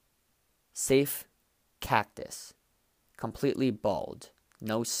 safe cactus, completely bald,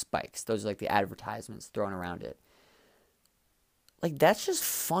 no spikes. Those are, like, the advertisements thrown around it. Like, that's just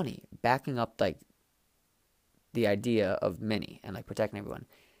funny, backing up, like, the idea of Minnie and, like, protecting everyone.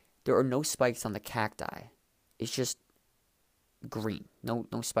 There are no spikes on the cacti. It's just green. No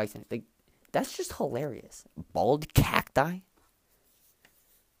spikes in it. Like, that's just hilarious. Bald cacti?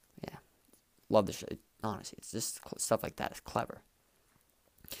 Yeah. Love the show. Honestly, it's just stuff like that is clever.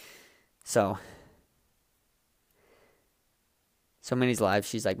 So Minnie's live,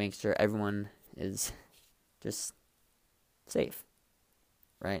 she's like making sure everyone is just safe,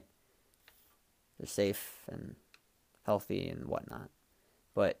 right? They're safe and healthy and whatnot.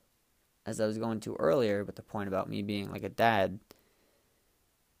 But as I was going to earlier with the point about me being like a dad,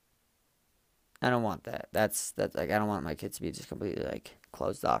 I don't want that. That's like, I don't want my kids to be just completely like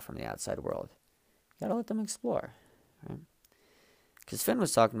closed off from the outside world. You gotta let them explore, right? Because Finn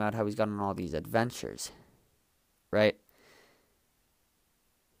was talking about how he's gone on all these adventures, right?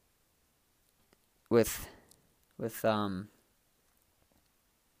 With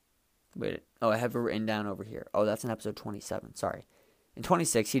wait, I have it written down over here. Oh, that's in episode 27. Sorry. In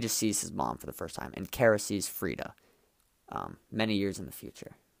 26, he just sees his mom for the first time, and Kara sees Frida, many years in the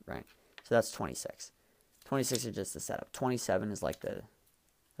future, right? So that's 26. 26 is just the setup. 27 is like the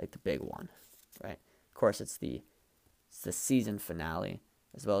big one, right? Of course, it's the season finale,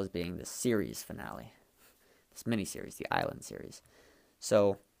 as well as being the series finale, this mini-series, the Island series.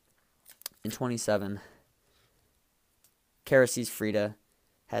 So, in 27, Kara sees Frida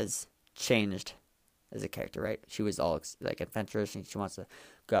has changed as a character, right? She was all like adventurous, and she wants to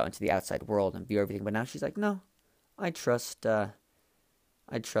go out into the outside world and view everything. But now she's like, no, I trust the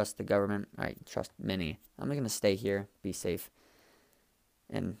government. I trust Minnie. I'm going to stay here, be safe.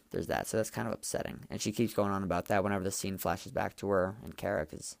 And there's that. So that's kind of upsetting. And she keeps going on about that whenever the scene flashes back to her and Kara,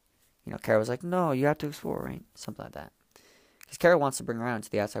 because, Kara was like, no, you have to explore, right? Something like that. Because Kara wants to bring her out into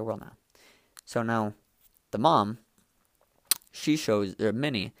the outside world now. So now, the mom,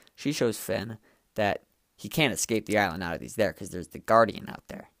 Minnie, she shows Finn that he can't escape the island now that he's there, because there's the Guardian out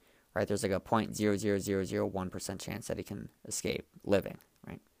there, right? There's like a 0.00001% chance that he can escape living,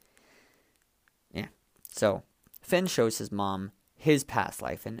 right? Yeah. So Finn shows his mom his past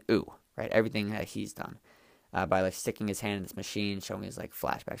life and right? Everything that he's done by like sticking his hand in this machine, showing his like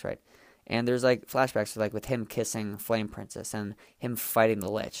flashbacks, right? And there's like flashbacks like with him kissing Flame Princess and him fighting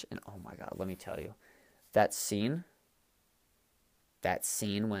the Lich. And oh my god, let me tell you, that scene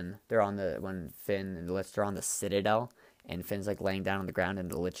when Finn and the Lich are on the Citadel, and Finn's like laying down on the ground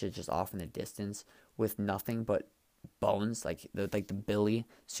and the Lich is just off in the distance with nothing but bones, like the Billy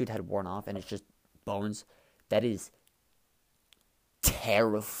suit had worn off and it's just bones. That is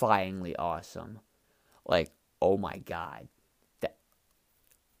terrifyingly awesome. Like, oh my god. That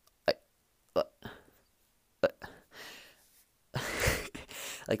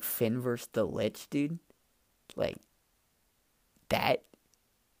like Finn versus the Lich, dude. Like, that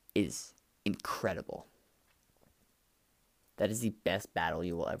is incredible. That is the best battle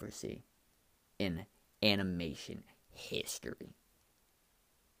you will ever see in animation history.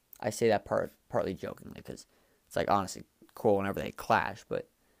 I say that partly jokingly, because it's like honestly cool whenever they clash, but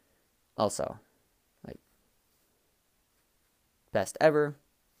also like best ever,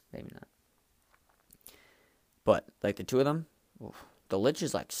 maybe not. But like the two of them, the Lich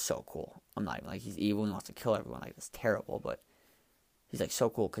is like so cool. I'm not even like he's evil and wants to kill everyone, like that's terrible, but he's like so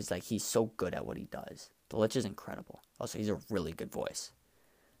cool because like he's so good at what he does. The Lich is incredible. Also, he's a really good voice.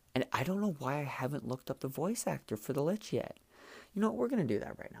 And I don't know why I haven't looked up the voice actor for the Lich yet. You know what? We're going to do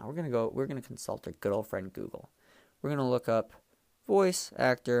that right now. We're going to consult our good old friend Google. We're going to look up voice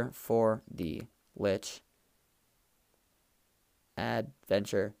actor for the Lich.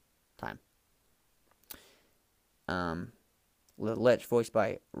 Adventure Time. The Lich, voiced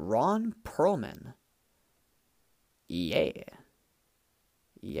by Ron Perlman. Yeah.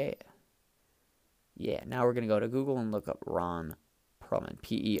 Now we're going to go to Google and look up Ron Perlman.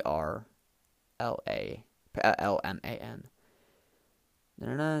 Perlman.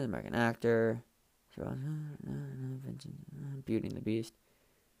 American actor. Beauty and the Beast.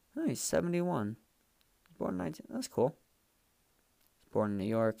 Oh, he's 71. Born in 19... That's cool. He's born in New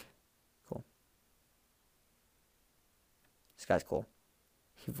York. Cool. This guy's cool.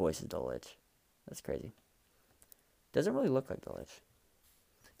 He voices the Lich. That's crazy. Doesn't really look like the Lich.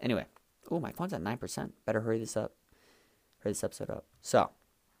 Anyway. Oh, my phone's at 9%. Better hurry this up. Hurry this episode up. So.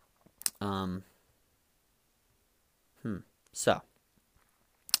 So.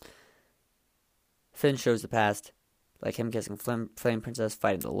 Finn shows the past, like him kissing Flame Princess,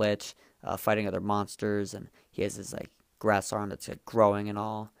 fighting the Lich, fighting other monsters, and he has his like grass arm that's like, growing and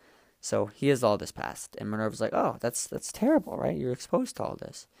all. So he has all this past, and Minerva's like, "Oh, that's terrible, right? You're exposed to all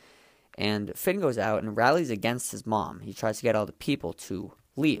this." And Finn goes out and rallies against his mom. He tries to get all the people to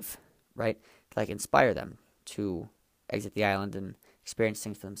leave, right? To, like inspire them to exit the island and experience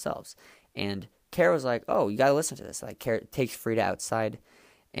things for themselves. And Kara's like, "Oh, you gotta listen to this." Like, Kara takes Frida outside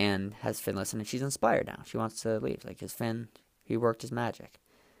and has Finn listen, and she's inspired now. She wants to leave. Like, his Finn, he worked his magic,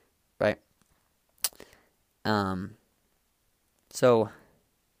 right? Um, so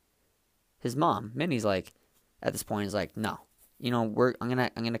his mom, Minnie's like, at this point, is like, no, I'm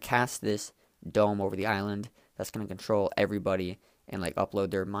gonna cast this dome over the island that's gonna control everybody and like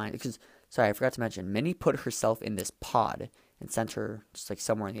upload their mind. Because sorry, I forgot to mention, Minnie put herself in this pod and sent her just like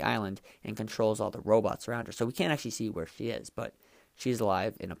somewhere in the island and controls all the robots around her. So we can't actually see where she is, but she's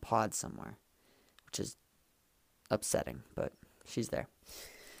alive in a pod somewhere, which is upsetting, but she's there.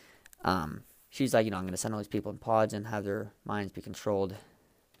 She's like, I'm going to send all these people in pods and have their minds be controlled,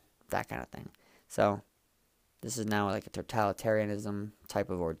 that kind of thing. So this is now like a totalitarianism type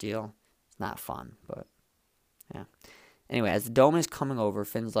of ordeal. It's not fun, but yeah. Anyway, as the dome is coming over,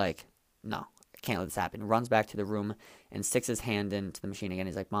 Finn's like, no, I can't let this happen. He runs back to the room and sticks his hand into the machine again.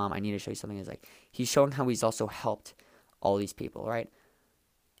 He's like, Mom, I need to show you something. He's showing how he's also helped all these people, right?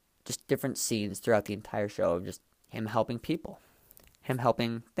 Just different scenes throughout the entire show of just him helping people, him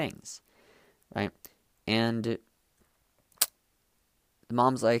helping things, right? And the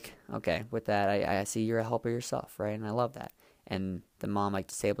mom's like, okay, with that, I see you're a helper yourself, right? And I love that. And the mom like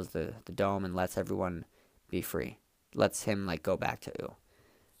disables the dome and lets everyone be free. Lets him like go back to U,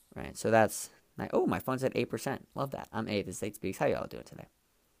 right? So that's like, oh, my phone's at 8%. Love that. I'm A. This is 8 Speaks. How y'all doing today?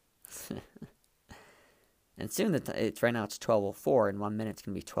 And soon it's right now it's 12:04. In 1 minute it's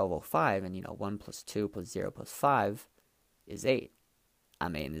gonna be 12:05, and 1 + 2 + 0 + 5 is 8.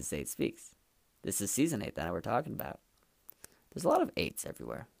 I'm A, and this is 8 Speaks. This is season 8 that we're talking about. There's a lot of 8s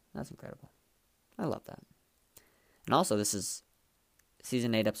everywhere. That's incredible. I love that. And also, this is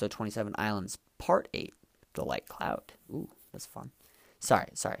season 8, episode 27, Islands, part 8, The Light Cloud. Ooh, that's fun. Sorry.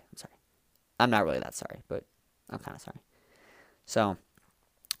 I'm sorry. I'm not really that sorry, but I'm kind of sorry. So,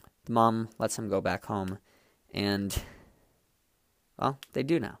 the mom lets him go back home, and, well, they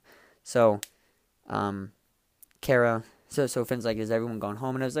do now. So, Kara, so Finn's like, is everyone going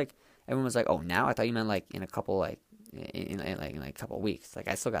home? And it was like, everyone was like, oh, now? I thought you meant like in a couple, like, in a couple of weeks. Like,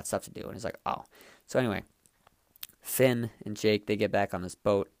 I still got stuff to do. And he's like, oh. So anyway, Finn and Jake, they get back on this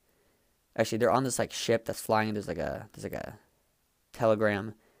boat. Actually, they're on this like ship that's flying. There's like a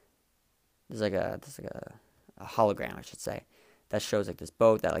telegram. There's like a hologram, I should say, that shows like this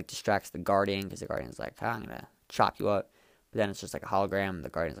boat that like distracts the Guardian, because the Guardian's like, oh, I'm gonna chop you up. But then it's just like a hologram. And the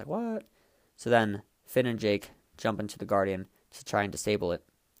Guardian's like, what? So then Finn and Jake jump into the Guardian to try and disable it.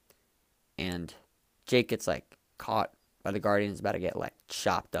 And Jake gets like caught by the Guardian, is about to get like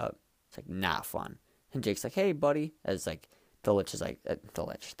chopped up. It's like not fun. And Jake's like, hey buddy, as like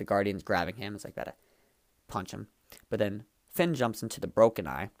the Guardian's grabbing him. It's like about to punch him. But then Finn jumps into the Broken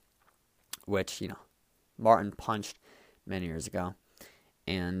Eye, which Martin punched many years ago,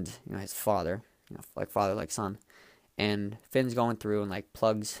 and his father, like father like son. And Finn's going through and like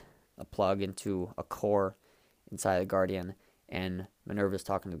plugs a plug into a core inside the Guardian. And Minerva's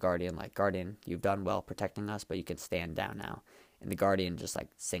talking to the Guardian, like, Guardian, you've done well protecting us, but you can stand down now. And the Guardian just, like,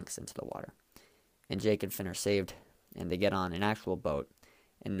 sinks into the water. And Jake and Finn are saved, and they get on an actual boat,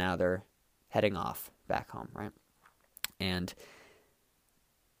 and now they're heading off back home, right? And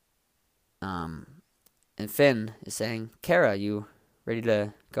Finn is saying, Kara, you ready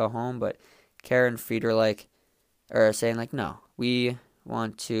to go home? But Kara and Frida are saying, like, no, we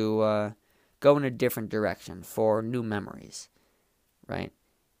want to go in a different direction for new memories. Right?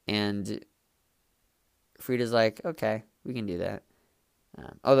 And Frida's like, okay, we can do that.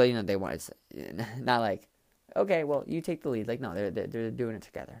 Although, they want, it's not like, okay, well, you take the lead. Like, no, they're doing it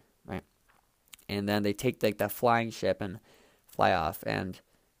together, right? And then they take, like, that flying ship and fly off. And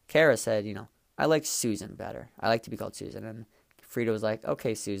Kara said, I like Susan better. I like to be called Susan. And Frida was like,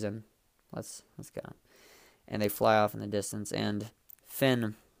 okay, Susan, let's go. And they fly off in the distance. And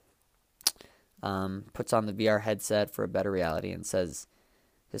Finn puts on the VR headset for a better reality and says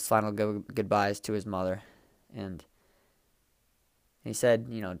his final goodbyes to his mother. And he said,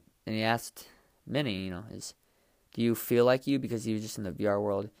 and he asked Minnie, do you feel like you? Because he was just in the VR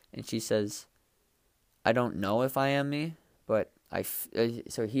world. And she says, I don't know if I am me, but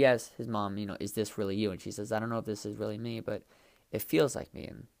so he asks his mom, is this really you? And she says, I don't know if this is really me, but it feels like me.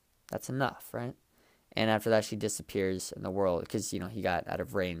 And that's enough, right? And after that, she disappears in the world because, he got out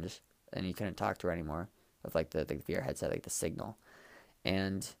of range and he couldn't talk to her anymore with like the VR headset, like the signal.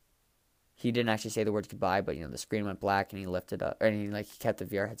 And he didn't actually say the words goodbye, but the screen went black and he lifted up, and he kept the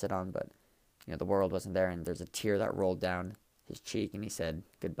VR headset on, but the world wasn't there, and there's a tear that rolled down his cheek, and he said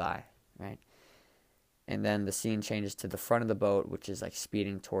goodbye, right? And then the scene changes to the front of the boat, which is like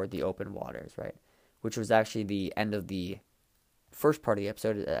speeding toward the open waters, right? Which was actually the end of the first part of the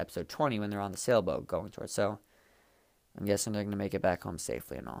episode 20, when they're on the sailboat going towards. So I'm guessing they're going to make it back home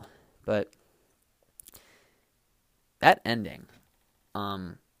safely and all. But that ending,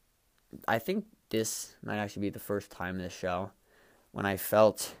 I think this might actually be the first time this show when I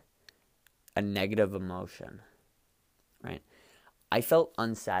felt a negative emotion, right? I felt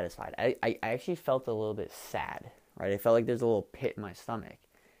unsatisfied. I actually felt a little bit sad, right? I felt like there's a little pit in my stomach.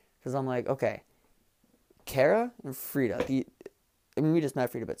 Because I'm like, okay, Kara and Frida, we just met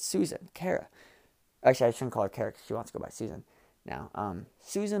Frida, but Susan, Kara. Actually, I shouldn't call her Kara because she wants to go by Susan now.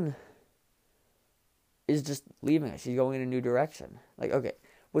 Susan is just leaving us. She's going in a new direction. Like, okay,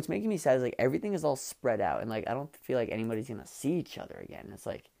 what's making me sad is, like, everything is all spread out. And, like, I don't feel like anybody's going to see each other again. It's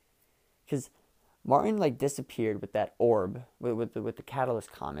like, because Martin, like, disappeared with that orb, with the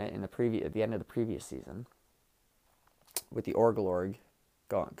Catalyst Comet at the end of the previous season. With the Orgolorg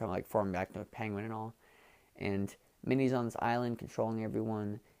kind of like forming back into a penguin and all. And Minnie's on this island controlling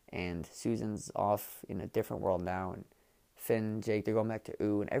everyone. And Susan's off in a different world now. And Finn, Jake, they're going back to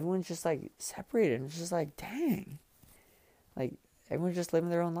Ooh. And everyone's just, like, separated. And it's just like, dang. Like, everyone's just living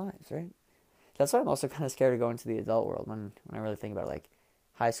their own lives, right? That's why I'm also kind of scared to go into the adult world when I really think about it. Like,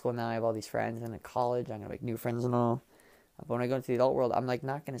 high school now, I have all these friends. And at college, I'm going to make new friends and all. But when I go into the adult world, I'm, like,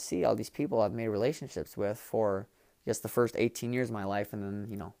 not going to see all these people I've made relationships with for, I guess, the first 18 years of my life. And then,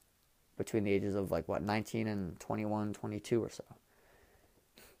 you know, between the ages of, like, 19 and 21, 22 or so.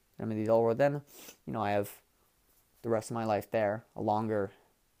 I'm in the adult world, then, you know, I have the rest of my life there, a longer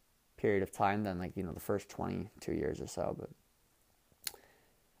period of time than, like, you know, the first 22 years or so. But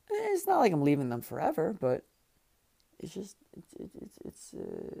it's not like I'm leaving them forever, but it's just, it's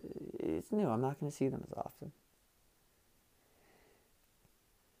new. I'm not going to see them as often.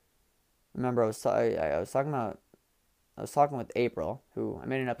 Remember, I was talking with April, who I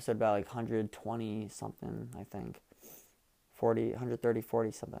made an episode about, like, 120 something, I think. 40, 130,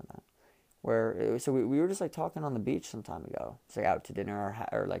 40, something like that. So we were just, like, talking on the beach some time ago. It's like out to dinner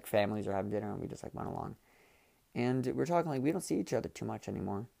or like families are having dinner, and we just, like, went along. And we're talking, like, we don't see each other too much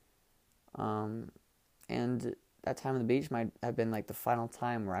anymore. And that time on the beach might have been, like, the final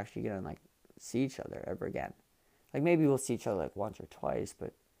time we're actually going to, like, see each other ever again. Like, maybe we'll see each other, like, once or twice,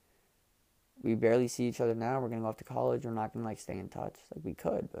 but we barely see each other now. We're going to go off to college. We're not going to, like, stay in touch. Like, we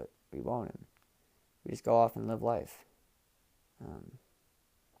could, but we won't. And we just go off and live life.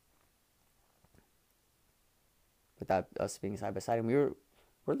 Without us being side by side, and we're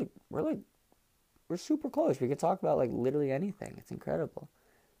super close. We could talk about, like, literally anything. It's incredible,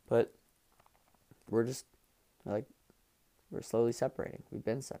 but we're slowly separating. We've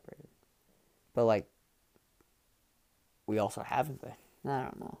been separated, but, like, we also haven't been. I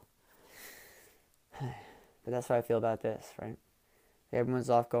don't know, but that's how I feel about this, right?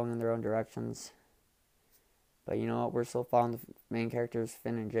 Everyone's off going in their own directions. But you know what? We're still following the main characters,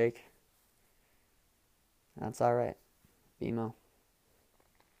 Finn and Jake. That's alright. BMO.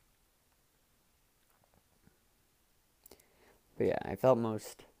 But yeah, I felt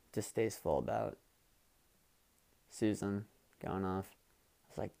most distasteful about Susan going off. I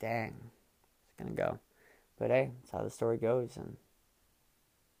was like, dang, it's gonna go. But hey, that's how the story goes, and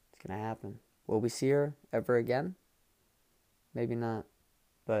it's gonna happen. Will we see her ever again? Maybe not.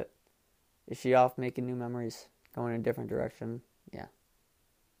 But is she off making new memories, going in a different direction? Yeah,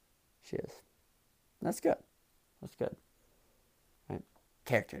 she is. That's good. That's good. Right?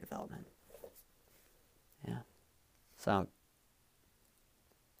 Character development. Yeah. So,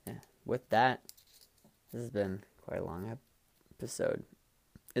 yeah. With that, this has been quite a long episode.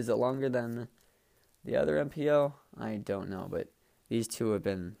 Is it longer than the other MPO? I don't know, but these two have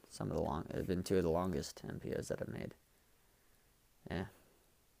been two of the longest MPOs that I've made. Yeah.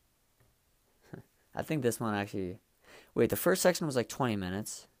 I think this one actually... Wait, the first section was like 20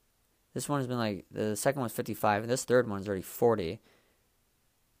 minutes. This one has been like... The second one's 55, and this third one's already 40.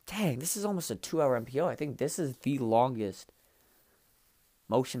 Dang, this is almost a 2-hour MPO. I think this is the longest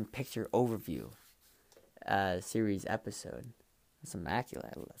motion picture overview series episode. That's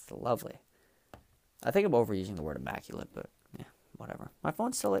immaculate. That's lovely. I think I'm overusing the word immaculate, but yeah, whatever. My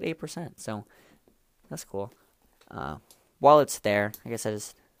phone's still at 8%, so that's cool. While it's there, I guess I'm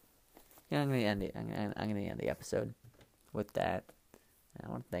gonna end the episode with that. And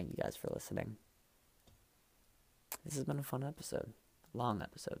I want to thank you guys for listening. This has been a fun episode, long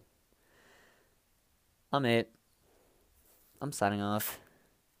episode. I'm 8. I'm signing off.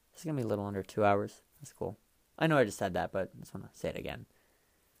 This is gonna be a little under 2 hours. That's cool. I know I just said that, but I just want to say it again.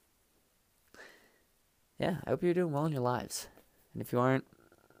 Yeah, I hope you're doing well in your lives. And if you aren't,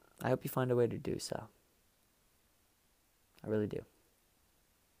 I hope you find a way to do so. I really do.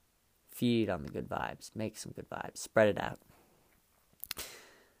 Feed on the good vibes. Make some good vibes. Spread it out.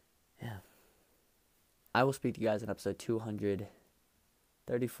 Yeah. I will speak to you guys in episode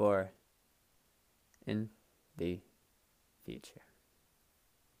 234 in the future.